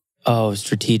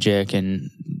 strategic and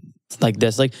like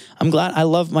this. Like, I'm glad, I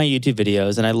love my YouTube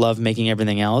videos and I love making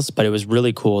everything else, but it was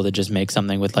really cool to just make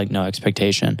something with like no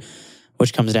expectation,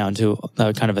 which comes down to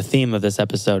kind of a theme of this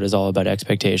episode is all about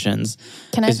expectations.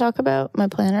 Can I talk about my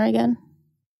planner again?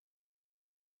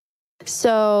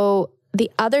 So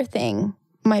the other thing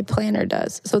my planner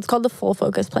does, so it's called the Full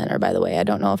Focus Planner, by the way. I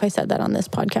don't know if I said that on this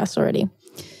podcast already.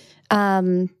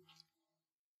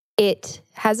 It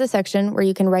has a section where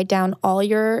you can write down all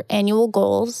your annual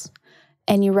goals,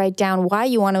 and you write down why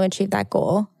you want to achieve that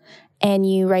goal, and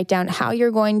you write down how you're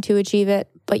going to achieve it,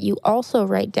 but you also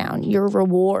write down your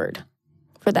reward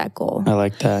for that goal. I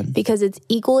like that. Because it's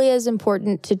equally as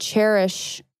important to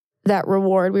cherish that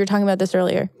reward. We were talking about this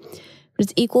earlier. But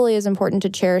it's equally as important to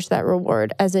cherish that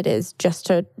reward as it is just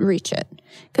to reach it.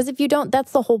 Because if you don't,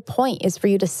 that's the whole point, is for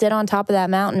you to sit on top of that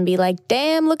mountain and be like,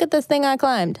 damn, look at this thing I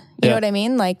climbed. You know what I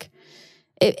mean? Like,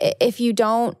 if you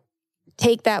don't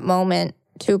take that moment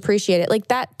to appreciate it, like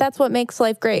that's what makes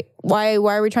life great. Why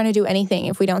are we trying to do anything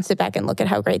if we don't sit back and look at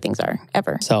how great things are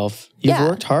ever? You've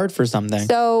worked hard for something.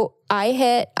 So I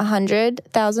hit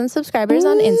 100,000 subscribers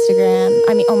on Instagram.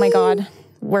 I mean, oh my God,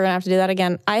 we're gonna have to do that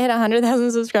again. I hit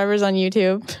 100,000 subscribers on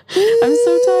YouTube. I'm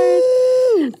so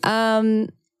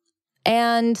tired.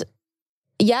 And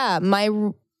yeah,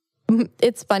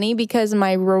 it's funny because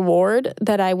my reward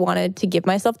that I wanted to give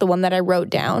myself, the one that I wrote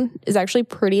down, is actually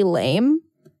pretty lame.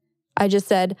 I just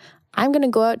said, I'm going to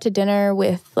go out to dinner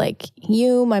with like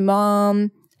you, my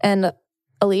mom, and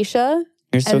Alicia.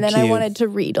 You're so and then cute. I wanted to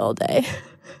read all day.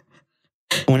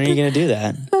 When are you going to do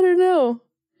that? I don't know.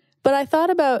 But I thought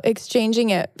about exchanging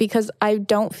it because I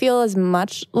don't feel as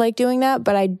much like doing that,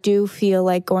 but I do feel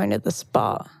like going to the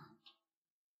spa.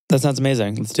 That sounds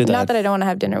amazing. Let's do that. Not that I don't want to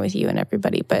have dinner with you and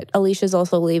everybody, but Alicia's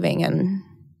also leaving, and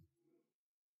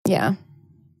yeah.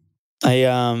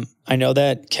 I know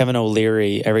that Kevin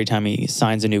O'Leary, every time he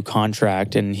signs a new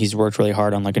contract and he's worked really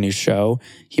hard on like a new show,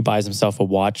 he buys himself a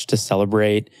watch to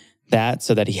celebrate that,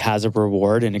 so that he has a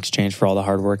reward in exchange for all the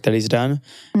hard work that he's done.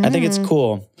 I think it's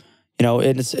cool.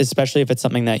 It's especially if it's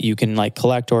something that you can like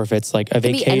collect, or if it's like a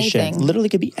vacation. Literally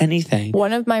could be anything.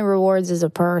 One of my rewards is a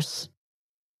purse.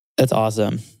 That's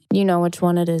awesome. You know which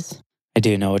one it is. I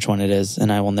do know which one it is,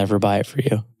 and I will never buy it for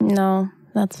you. No,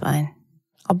 that's fine.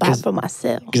 I'll buy it for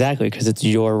myself. Exactly, because it's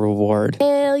your reward.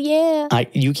 Hell yeah.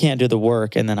 You can't do the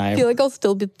work, and then I feel like I'll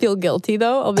still feel guilty,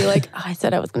 though. I'll be like, I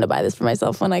said I was going to buy this for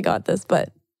myself when I got this,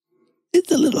 but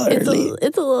it's a little early.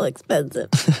 It's a little expensive.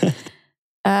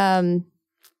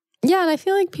 Yeah, and I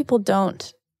feel like people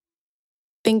don't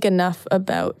think enough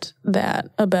about that,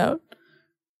 about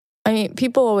I mean,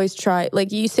 people always try,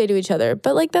 like you say to each other,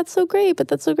 but like, that's so great, but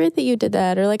that's so great that you did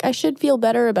that. Or like, I should feel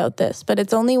better about this. But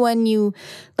it's only when you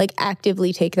like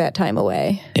actively take that time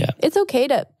away. Yeah. It's okay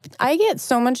I get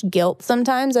so much guilt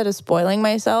sometimes out of spoiling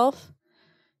myself,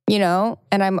 you know,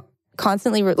 and I'm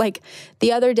constantly like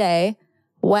the other day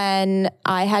when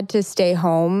I had to stay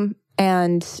home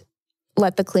and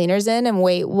let the cleaners in and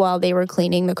wait while they were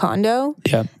cleaning the condo.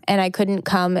 Yeah. And I couldn't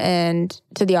come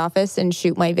to the office and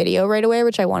shoot my video right away,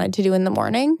 which I wanted to do in the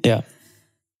morning. Yeah.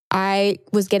 I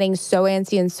was getting so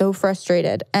antsy and so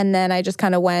frustrated. And then I just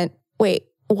kind of went, wait,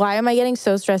 why am I getting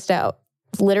so stressed out?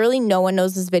 Literally no one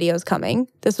knows this video is coming.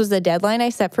 This was the deadline I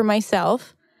set for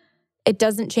myself. It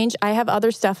doesn't change. I have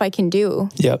other stuff I can do.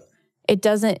 Yep.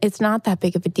 It's not that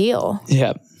big of a deal.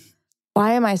 Yep.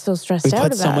 Why am I so stressed out about it? We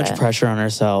put so much pressure on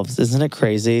ourselves. Isn't it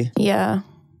crazy? Yeah.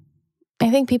 I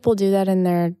think people do that in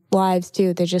their lives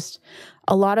too. They're just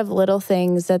a lot of little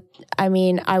things that, I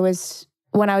mean,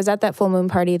 when I was at that full moon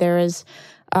party, there was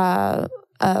a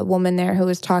woman there who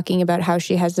was talking about how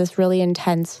she has this really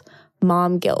intense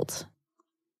mom guilt.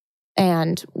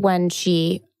 And when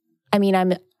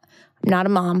I'm not a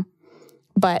mom,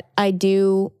 but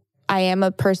I am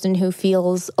a person who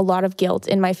feels a lot of guilt.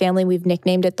 In my family, we've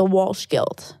nicknamed it the Walsh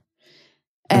guilt.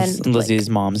 And Lizzie's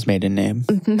mom's maiden name.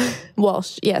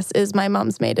 Walsh, yes, is my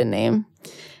mom's maiden name.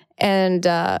 And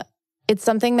it's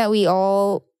something that we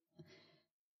all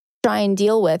try and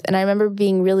deal with. And I remember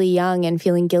being really young and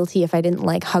feeling guilty if I didn't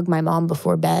like hug my mom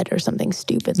before bed or something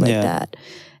stupid like that.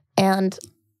 And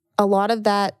a lot of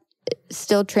that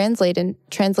still translates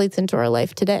into our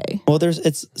life today. Well,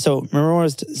 so remember what I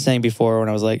was saying before when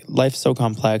I was like, life's so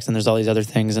complex and there's all these other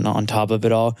things and on top of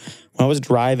it all. When I was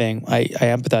driving, I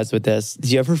empathize with this. Do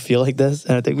you ever feel like this?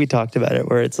 And I think we talked about it,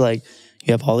 where it's like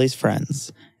you have all these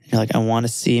friends and you're like, I want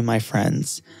to see my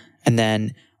friends. And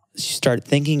then you start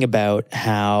thinking about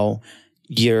how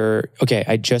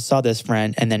I just saw this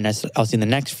friend, and then I'll see the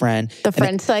next friend. The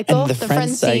friend cycle. The friend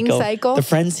seeing cycle. The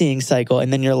friend seeing cycle.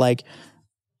 And then you're like,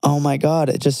 oh my God,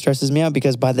 it just stresses me out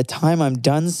because by the time I'm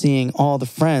done seeing all the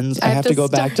friends, I have to go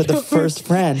back to the first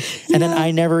friend. And then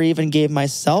I never even gave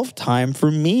myself time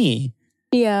for me.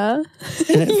 Yeah.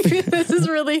 This is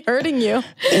really hurting you.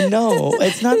 No,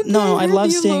 it's not. No, I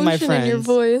love seeing my friends. In your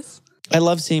voice. I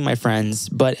love seeing my friends,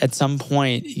 but at some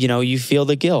point, you feel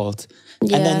the guilt.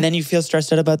 Yeah. And then you feel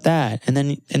stressed out about that. And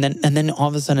then all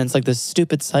of a sudden it's like this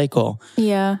stupid cycle.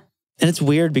 Yeah. And it's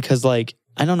weird because like,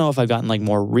 I don't know if I've gotten like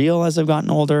more real as I've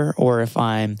gotten older or if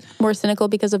I'm more cynical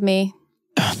because of me.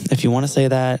 If you want to say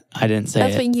that, I didn't say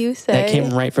That's it. That's what you say. That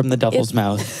came right from the devil's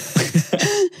mouth.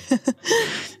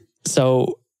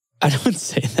 So I don't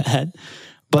say that.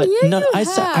 But no,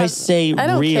 I say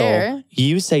real. Care.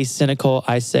 You say cynical.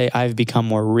 I say I've become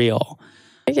more real.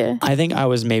 Okay. I think I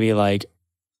was maybe like,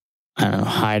 I don't know,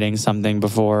 hiding something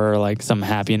before or like some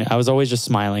happiness. I was always just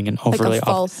smiling and overly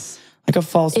like a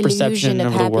false perception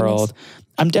of the world.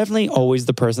 I'm definitely always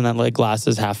the person that like glass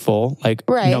is half full, like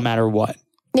no matter what.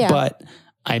 Yeah. But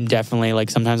I'm definitely like,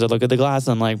 sometimes I look at the glass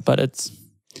and I'm like, but it's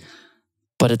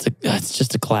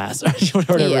just a glass or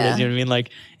whatever it is. You know what I mean?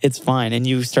 Like it's fine. And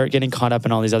you start getting caught up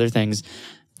in all these other things.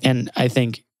 And I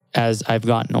think as I've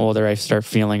gotten older, I start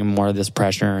feeling more of this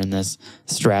pressure and this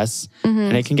stress. Mm-hmm.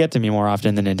 And it can get to me more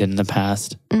often than it did in the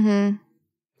past. Mm-hmm.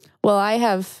 Well, I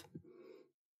have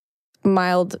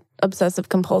mild obsessive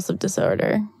compulsive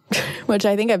disorder, which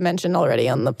I think I've mentioned already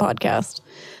on the podcast.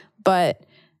 But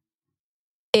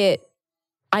a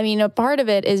part of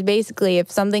it is basically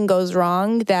if something goes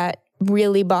wrong that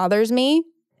really bothers me,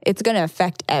 it's going to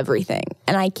affect everything.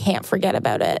 And I can't forget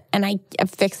about it. And I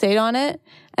fixate on it.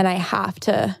 And I have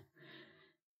to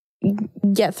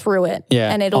get through it.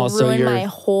 Yeah. And it'll also ruin my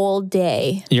whole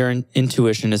day. Your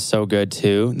intuition is so good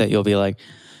too that you'll be like,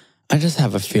 I just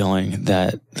have a feeling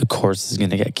that the course is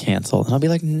going to get canceled. And I'll be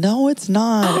like, no, it's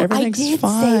not. Everything's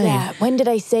fine. I did say that. When did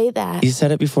I say that? You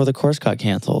said it before the course got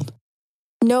canceled.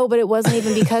 No, but it wasn't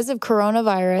even because of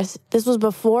coronavirus. This was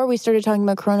before we started talking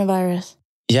about coronavirus.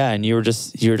 Yeah, and you were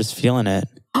just feeling it.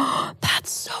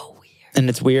 That's so weird. And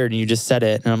it's weird, and you just said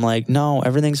it. And I'm like, no,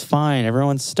 everything's fine.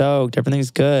 Everyone's stoked.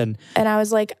 Everything's good. And I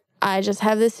was like, I just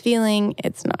have this feeling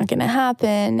it's not going to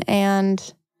happen.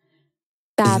 And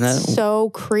that's so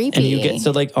creepy. And you get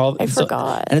I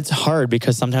forgot. And it's hard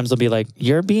because sometimes they'll be like,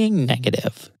 you're being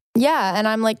negative. Yeah. And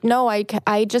I'm like, no,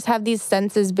 I just have these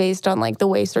senses based on like the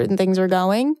way certain things are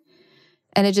going.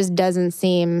 And it just doesn't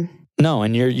seem. No,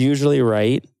 and you're usually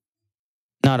right.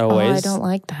 Not always. Oh, I don't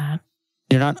like that.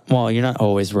 You're not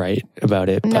always right about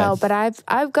it. No, but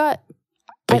I've got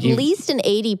at least an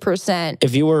 80%.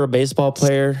 If you were a baseball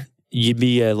player, you'd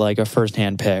be a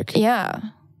first-hand pick. Yeah.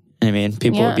 I mean,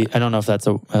 people would be, I don't know if that's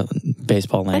a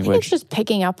baseball language. I think it's just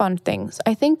picking up on things.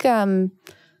 I think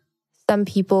some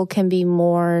people can be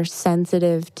more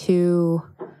sensitive to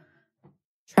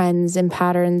trends and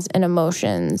patterns and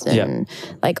emotions and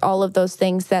like all of those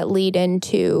things that lead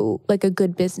into like a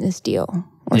good business deal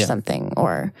or something,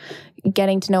 or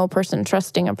getting to know a person,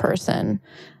 trusting a person.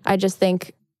 I just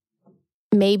think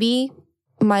maybe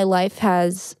my life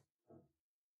has,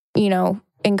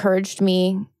 encouraged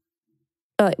me,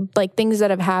 like things that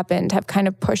have happened have kind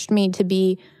of pushed me to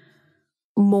be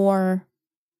more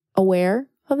aware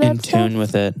of that stuff. In tune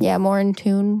with it. Yeah, more in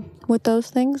tune with those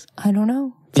things. I don't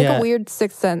know. It's like a weird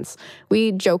sixth sense.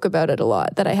 We joke about it a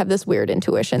lot, that I have this weird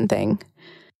intuition thing.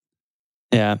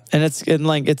 Yeah, and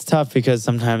it's tough because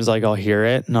sometimes like I'll hear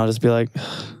it and I'll just be like,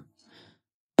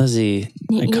 Lizzie.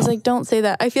 He's like, don't say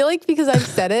that. I feel like because I've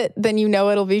said it, then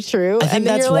it'll be true. I think and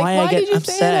then that's you're why like, I get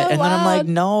upset. And then I'm like,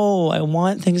 no, I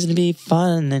want things to be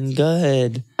fun and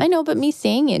good. I know, but me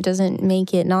saying it doesn't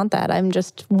make it not that. I'm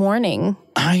just warning.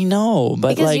 I know,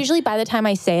 but because usually by the time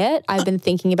I say it, I've been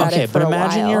thinking about it for a while. Okay,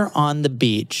 but imagine you're on the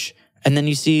beach and then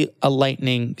you see a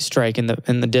lightning strike in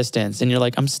the distance and you're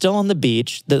like, I'm still on the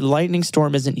beach. The lightning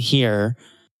storm isn't here.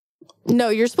 No,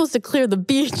 you're supposed to clear the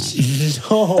beach.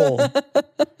 No.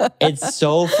 It's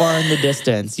so far in the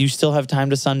distance. You still have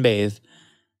time to sunbathe.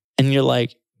 And you're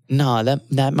like, nah,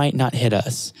 that might not hit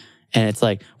us. And it's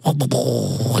like...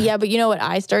 Yeah, but you know what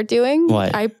I start doing?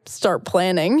 What? I start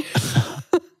planning.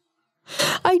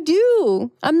 I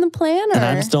do. I'm the planner. And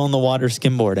I'm still in the water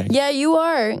skimboarding. Yeah, you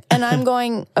are. And I'm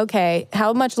going, okay,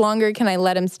 how much longer can I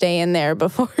let him stay in there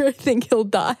before I think he'll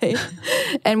die?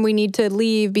 And we need to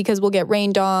leave because we'll get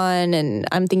rained on. And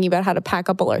I'm thinking about how to pack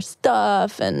up all our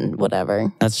stuff and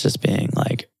whatever. That's just being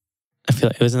like, I feel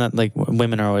like, isn't that like,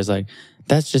 women are always like,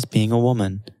 that's just being a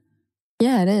woman.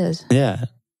 Yeah, it is. Yeah.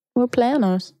 We're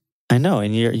planners. I know.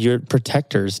 And you're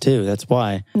protectors too. That's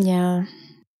why. Yeah.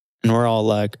 And we're all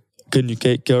like, can you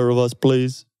take care of us,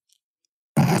 please?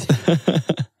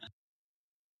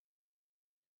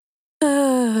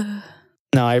 No,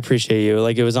 I appreciate you.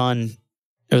 Like it was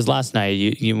last night.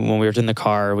 You when we were in the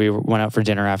car, we went out for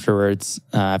dinner afterwards,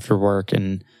 after work,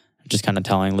 and just kind of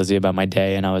telling Lizzie about my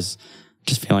day, and I was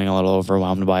just feeling a little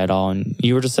overwhelmed by it all. And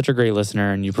you were just such a great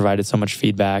listener, and you provided so much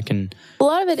feedback, and a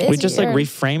lot of it is we just like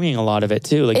reframing a lot of it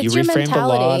too. Like you reframed a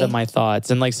lot of my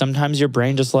thoughts, and like sometimes your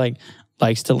brain just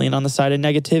likes to lean on the side of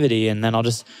negativity, and then I'll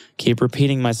just keep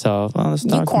repeating myself. Oh,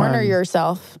 you corner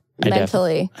yourself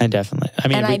mentally. I definitely. I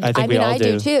mean, I think we all do.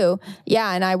 I do too.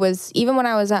 Yeah, and even when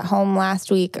I was at home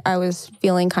last week, I was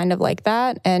feeling kind of like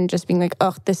that, and just being like,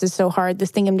 oh, this is so hard.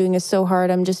 This thing I'm doing is so hard.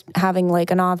 I'm just having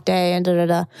like an off day, and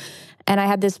da-da-da. And I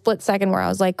had this split second where I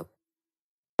was like,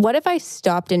 what if I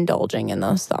stopped indulging in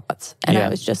those thoughts? And I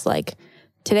was just like,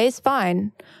 today's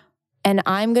fine. And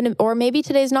or maybe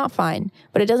today's not fine,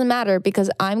 but it doesn't matter because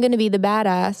I'm going to be the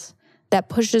badass that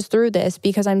pushes through this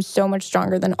because I'm so much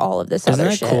stronger than all of this other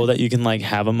shit. Isn't that cool that you can like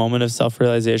have a moment of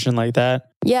self-realization like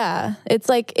that? Yeah. It's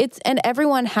like, and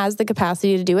everyone has the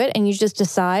capacity to do it. And you just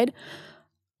decide,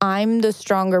 I'm the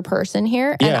stronger person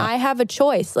here. And I have a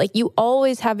choice. Like you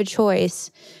always have a choice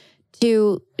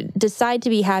to decide to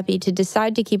be happy, to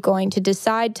decide to keep going, to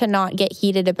decide to not get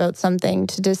heated about something,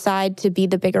 to decide to be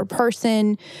the bigger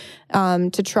person,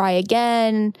 to try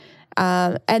again.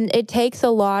 And it takes a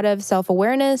lot of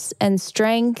self-awareness and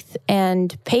strength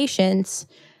and patience.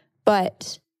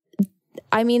 But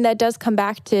I mean, that does come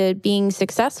back to being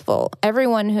successful.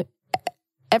 Everyone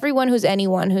who's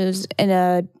in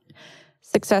a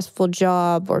successful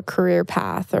job or career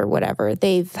path or whatever,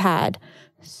 they've had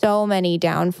so many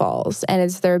downfalls, and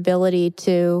it's their ability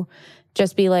to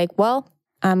just be like, well,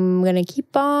 I'm going to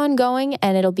keep on going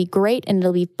and it'll be great and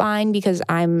it'll be fine because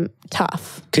I'm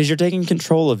tough. Because you're taking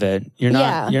control of it. You're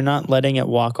not letting it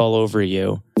walk all over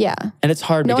you. Yeah. And it's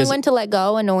hard knowing when to let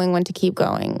go and knowing when to keep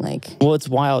going. Well, it's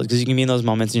wild because you can be in those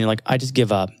moments and you're like, I just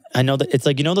give up. I know that it's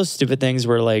like, those stupid things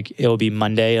where like, it'll be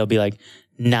Monday. It'll be like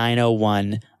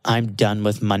 9:01. I'm done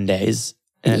with Mondays.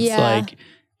 And it's like,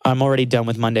 I'm already done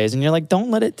with Mondays. And you're like, don't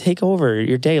let it take over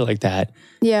your day like that.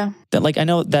 Yeah. That like, I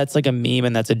know that's like a meme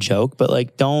and that's a joke, but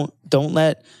like, don't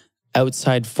let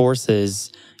outside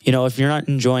forces, if you're not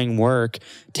enjoying work,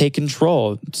 take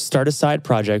control, start a side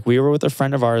project. We were with a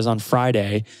friend of ours on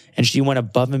Friday and she went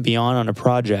above and beyond on a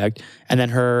project. And then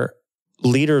her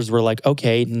leaders were like,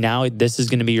 okay, now this is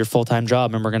going to be your full-time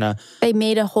job and we're going to... They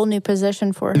made a whole new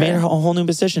position for her. Made her a whole new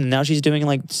position. Now she's doing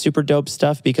like super dope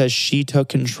stuff because she took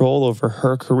control over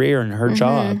her career and her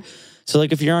job. So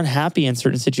like if you're unhappy in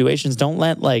certain situations, don't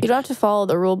let like... You don't have to follow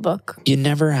the rule book. You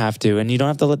never have to. And you don't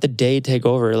have to let the day take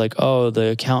over. Like, oh,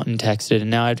 the accountant texted and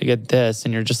now I have to get this.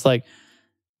 And you're just like,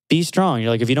 be strong. You're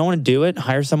like, if you don't want to do it,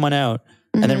 hire someone out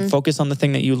and then focus on the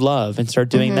thing that you love and start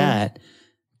doing that.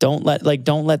 Don't let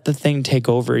the thing take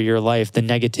over your life, the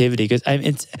negativity. Because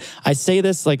I say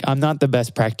this like I'm not the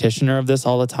best practitioner of this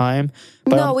all the time.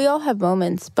 But no, we all have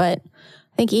moments. But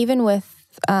I think even with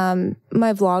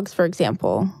my vlogs, for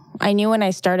example, I knew when I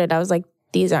started, I was like,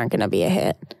 these aren't going to be a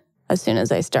hit as soon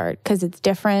as I start because it's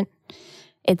different.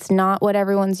 It's not what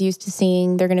everyone's used to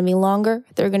seeing. They're going to be longer.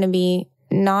 They're going to be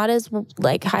not as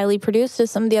like highly produced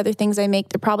as some of the other things I make.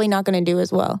 They're probably not going to do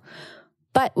as well.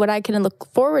 But what I can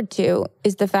look forward to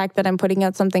is the fact that I'm putting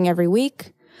out something every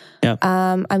week. Yep.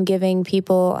 I'm giving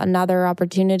people another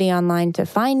opportunity online to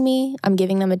find me. I'm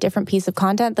giving them a different piece of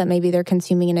content that maybe they're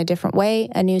consuming in a different way,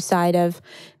 a new side of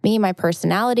me, my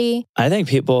personality. I think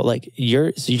people like you're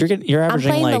averaging I'm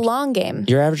playing the long game.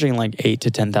 You're averaging like 8,000 to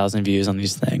 10,000 views on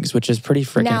these things, which is pretty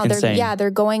freaking insane.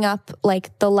 They're going up.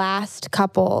 Like the last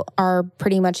couple are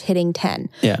pretty much hitting 10.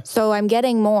 Yeah. So I'm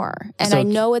getting more, and I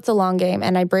know it's a long game,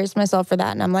 and I brace myself for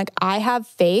that. And I'm like, I have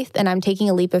faith, and I'm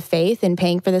taking a leap of faith in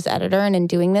paying for this editor and in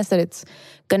doing this, that it's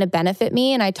going to benefit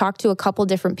me. And I talked to a couple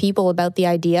different people about the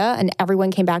idea, and everyone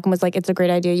came back and was like, it's a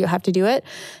great idea. You have to do it.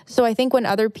 So I think when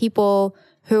other people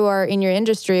who are in your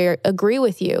industry agree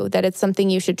with you that it's something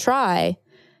you should try,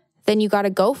 then you got to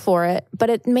go for it. But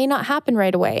it may not happen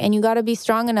right away. And you got to be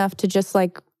strong enough to just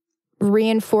like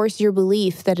reinforce your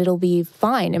belief that it'll be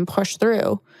fine and push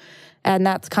through. And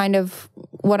that's kind of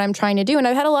what I'm trying to do. And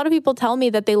I've had a lot of people tell me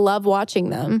that they love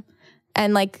watching them.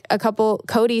 And like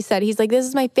Cody said, he's like, this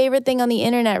is my favorite thing on the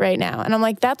internet right now. And I'm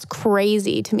like, that's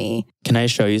crazy to me. Can I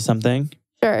show you something?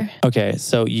 Sure. Okay,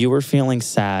 so you were feeling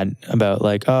sad about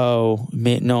like, no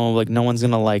one's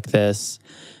going to like this.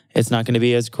 It's not going to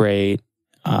be as great.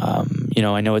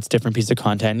 I know it's different piece of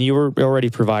content. And you were already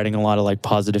providing a lot of like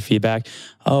positive feedback.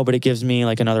 Oh, but it gives me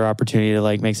like another opportunity to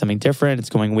like make something different. It's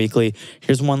going weekly.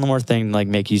 Here's one more thing to like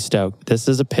make you stoked. This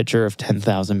is a picture of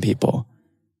 10,000 people.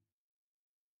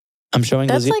 I'm showing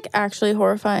That's Lizzie. Like actually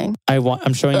horrifying.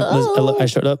 I'm showing Liz, I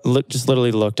showed up, just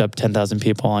literally looked up 10,000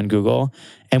 people on Google.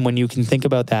 And when you can think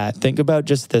about that, think about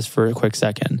just this for a quick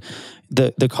second.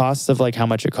 The cost of like how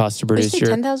much it costs to produce your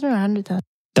 10,000 or 100,000?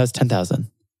 That's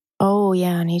 10,000. Oh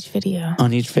yeah, on each video.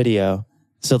 On each video.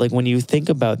 So like when you think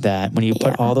about that, when you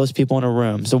put all those people in a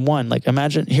room, so one, like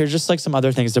imagine, here's just like some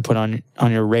other things to put on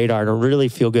your radar to really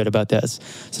feel good about this.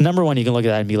 So number one, you can look at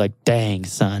that and be like, dang,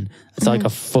 son, it's like a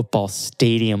football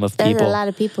stadium of people. That's a lot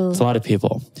of people. It's a lot of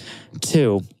people.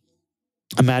 Two,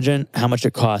 imagine how much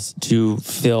it costs to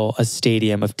fill a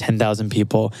stadium of 10,000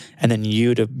 people and then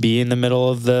you to be in the middle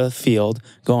of the field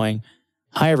going,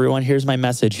 hi, everyone, here's my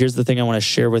message. Here's the thing I want to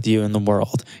share with you in the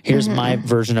world. Here's my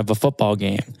version of a football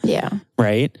game. Yeah.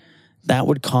 Right? That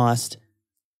would cost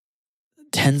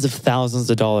tens of thousands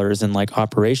of dollars in like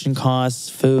operation costs,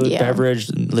 food, beverage,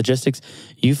 logistics.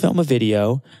 You film a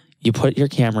video, you put your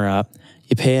camera up,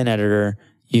 you pay an editor,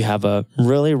 you have a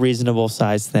really reasonable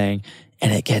size thing,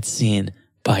 and it gets seen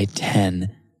by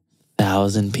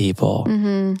 10,000 people.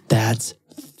 Mm-hmm. That's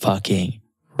fucking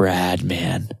rad,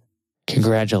 man.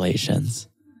 Congratulations.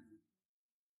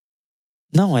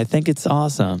 No, I think it's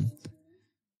awesome.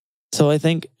 So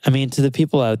to the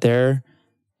people out there,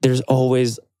 there's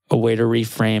always a way to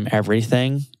reframe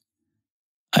everything.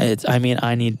 I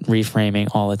need reframing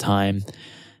all the time.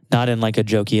 Not in like a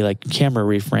jokey, like camera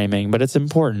reframing, but it's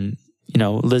important.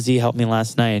 Lizzie helped me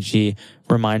last night. She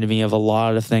reminded me of a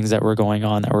lot of things that were going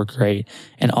on that were great.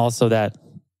 And also that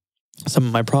some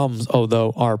of my problems,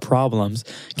 although are problems,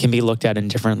 can be looked at in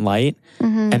different light.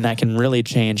 Mm-hmm. And that can really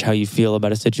change how you feel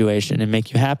about a situation and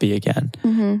make you happy again.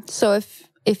 Mm-hmm. So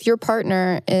if your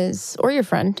partner or your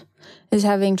friend is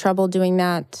having trouble doing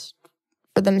that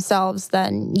for themselves,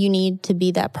 then you need to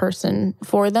be that person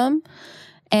for them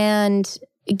and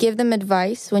give them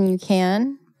advice when you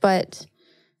can. But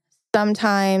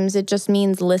sometimes it just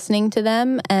means listening to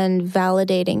them and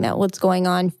validating that what's going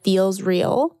on feels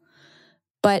real,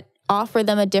 but offer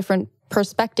them a different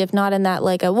perspective, not in that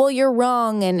like, well, you're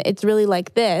wrong and it's really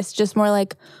like this, just more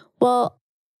like, well,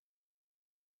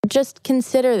 just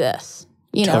consider this,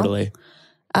 Totally.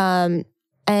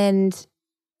 And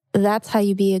that's how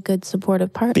you be a good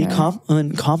supportive partner.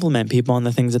 Compliment people on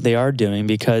the things that they are doing,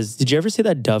 because did you ever see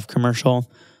that Dove commercial?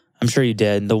 I'm sure you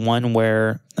did. The one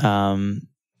where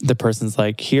the person's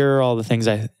like, here are all the things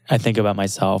I think about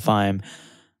myself. I'm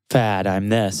fat, I'm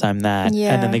this, I'm that.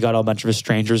 Yeah. And then they got a bunch of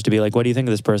strangers to be like, what do you think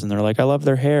of this person? They're like, I love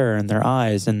their hair and their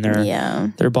eyes and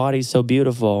their body's so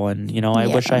beautiful. And, I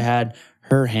wish I had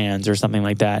her hands or something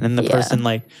like that. And the person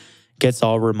like gets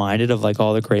all reminded of like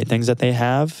all the great things that they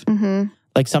have. Mm-hmm.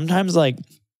 Like sometimes like,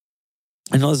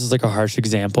 I know this is like a harsh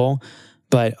example,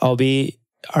 but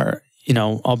you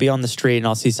know, I'll be on the street and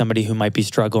I'll see somebody who might be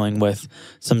struggling with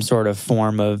some sort of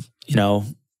form of, you know,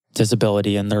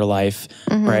 disability in their life,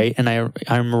 right? And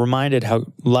I'm reminded how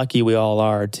lucky we all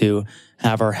are to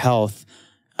have our health,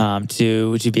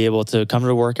 to be able to come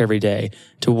to work every day,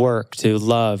 to work, to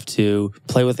love, to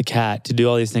play with a cat, to do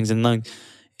all these things. And like,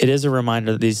 it is a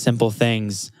reminder that these simple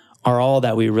things are all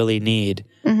that we really need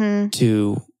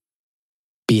to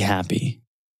be happy.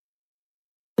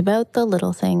 About the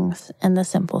little things and the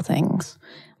simple things.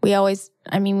 We always,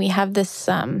 I mean, we have this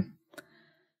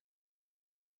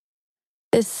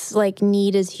this like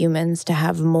need as humans to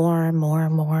have more and more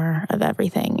and more of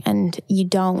everything. And you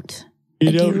don't.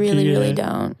 You really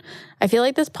don't. I feel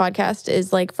like this podcast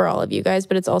is like for all of you guys,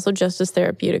 but it's also just as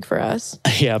therapeutic for us.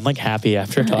 Yeah, I'm like happy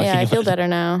after talking. Yeah, I feel better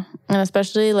now. And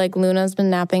especially like Luna's been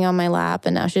napping on my lap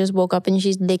and now she just woke up and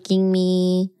she's licking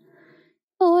me.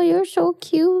 Oh, you're so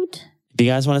cute. If you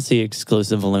guys want to see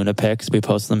exclusive Luna pics, we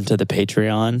post them to the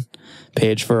Patreon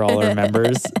page for all our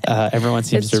members. Everyone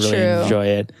seems to really enjoy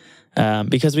it.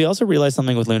 Because we also realized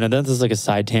something with Luna. This is like a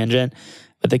side tangent.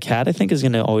 But the cat, I think, is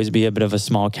going to always be a bit of a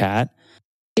small cat.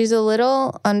 She's a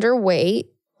little underweight.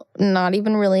 Not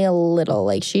even really a little.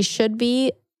 Like, she should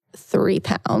be 3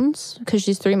 pounds because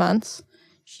she's 3 months.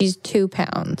 She's 2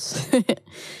 pounds.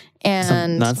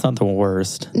 And that's not the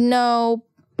worst. No,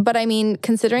 but I mean,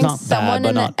 considering someone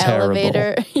in the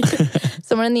elevator,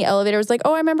 someone in the elevator was like,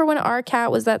 oh, I remember when our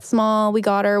cat was that small. We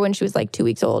got her when she was like 2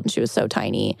 weeks old and she was so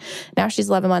tiny. Now she's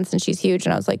 11 months and she's huge.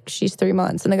 And I was like, she's 3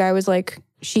 months. And the guy was like,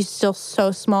 she's still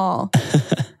so small.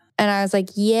 And I was like,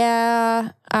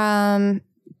 yeah. I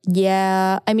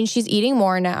mean, she's eating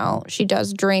more now. She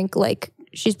does drink, like,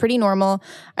 she's pretty normal.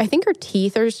 I think her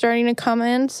teeth are starting to come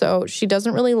in. So she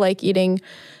doesn't really like eating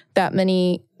that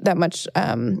much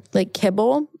like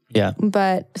kibble. Yeah.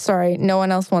 But sorry, no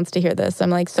one else wants to hear this.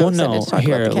 I'm like so excited to talk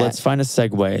about the cat. Let's find a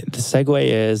segue. The segue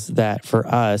is that for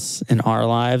us in our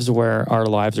lives, where our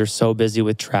lives are so busy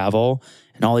with travel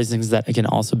and all these things that can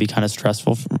also be kind of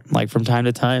stressful, from time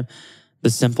to time, the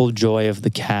simple joy of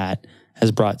the cat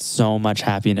has brought so much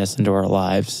happiness into our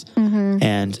lives.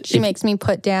 And she makes me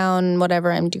put down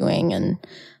whatever I'm doing and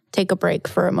take a break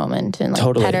for a moment and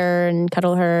like pet her and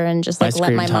cuddle her and just like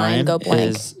let my mind go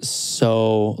blank. Is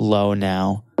so low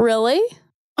now. Really?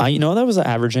 You know, that was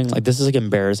averaging, like, this is like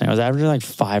embarrassing. I was averaging like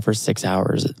 5 or 6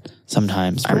 hours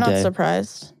sometimes per day. I'm not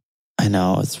surprised. I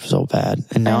know, it's so bad.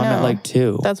 And now I'm at like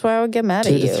 2. That's why I would get mad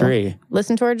at you. 2 to 3.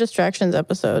 Listen to our distractions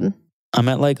episode. I'm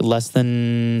at like less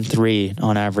than 3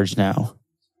 on average now.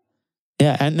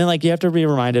 Yeah, and then like you have to be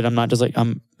reminded, I'm not just like,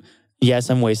 yes,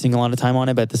 I'm wasting a lot of time on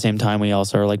it, but at the same time, we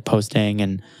also are like posting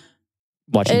and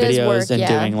watching videos and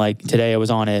doing like, today I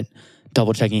was on it,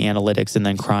 double checking analytics and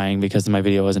then crying because my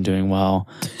video wasn't doing well.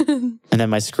 And then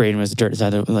my screen was dirty,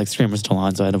 so screen was still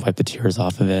on, so I had to wipe the tears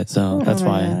off of it. So that's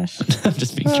why I'm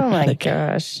just being dramatic. Oh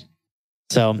my gosh.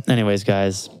 So anyways,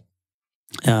 guys,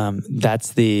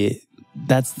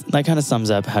 that kind of sums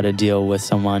up how to deal with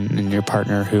someone and your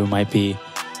partner who might be,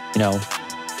 you know,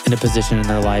 in a position in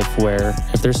their life where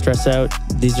if they're stressed out,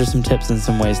 these are some tips and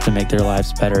some ways to make their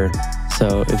lives better.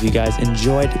 So if you guys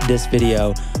enjoyed this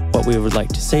video, what we would like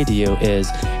to say to you is,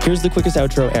 here's the quickest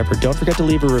outro ever. Don't forget to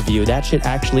leave a review. That shit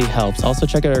actually helps. Also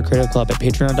check out our creative club at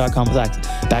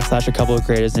patreon.com/a couple of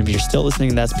creatives. And if you're still listening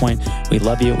to this point, we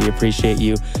love you. We appreciate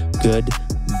you.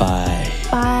 Goodbye.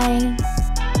 Bye.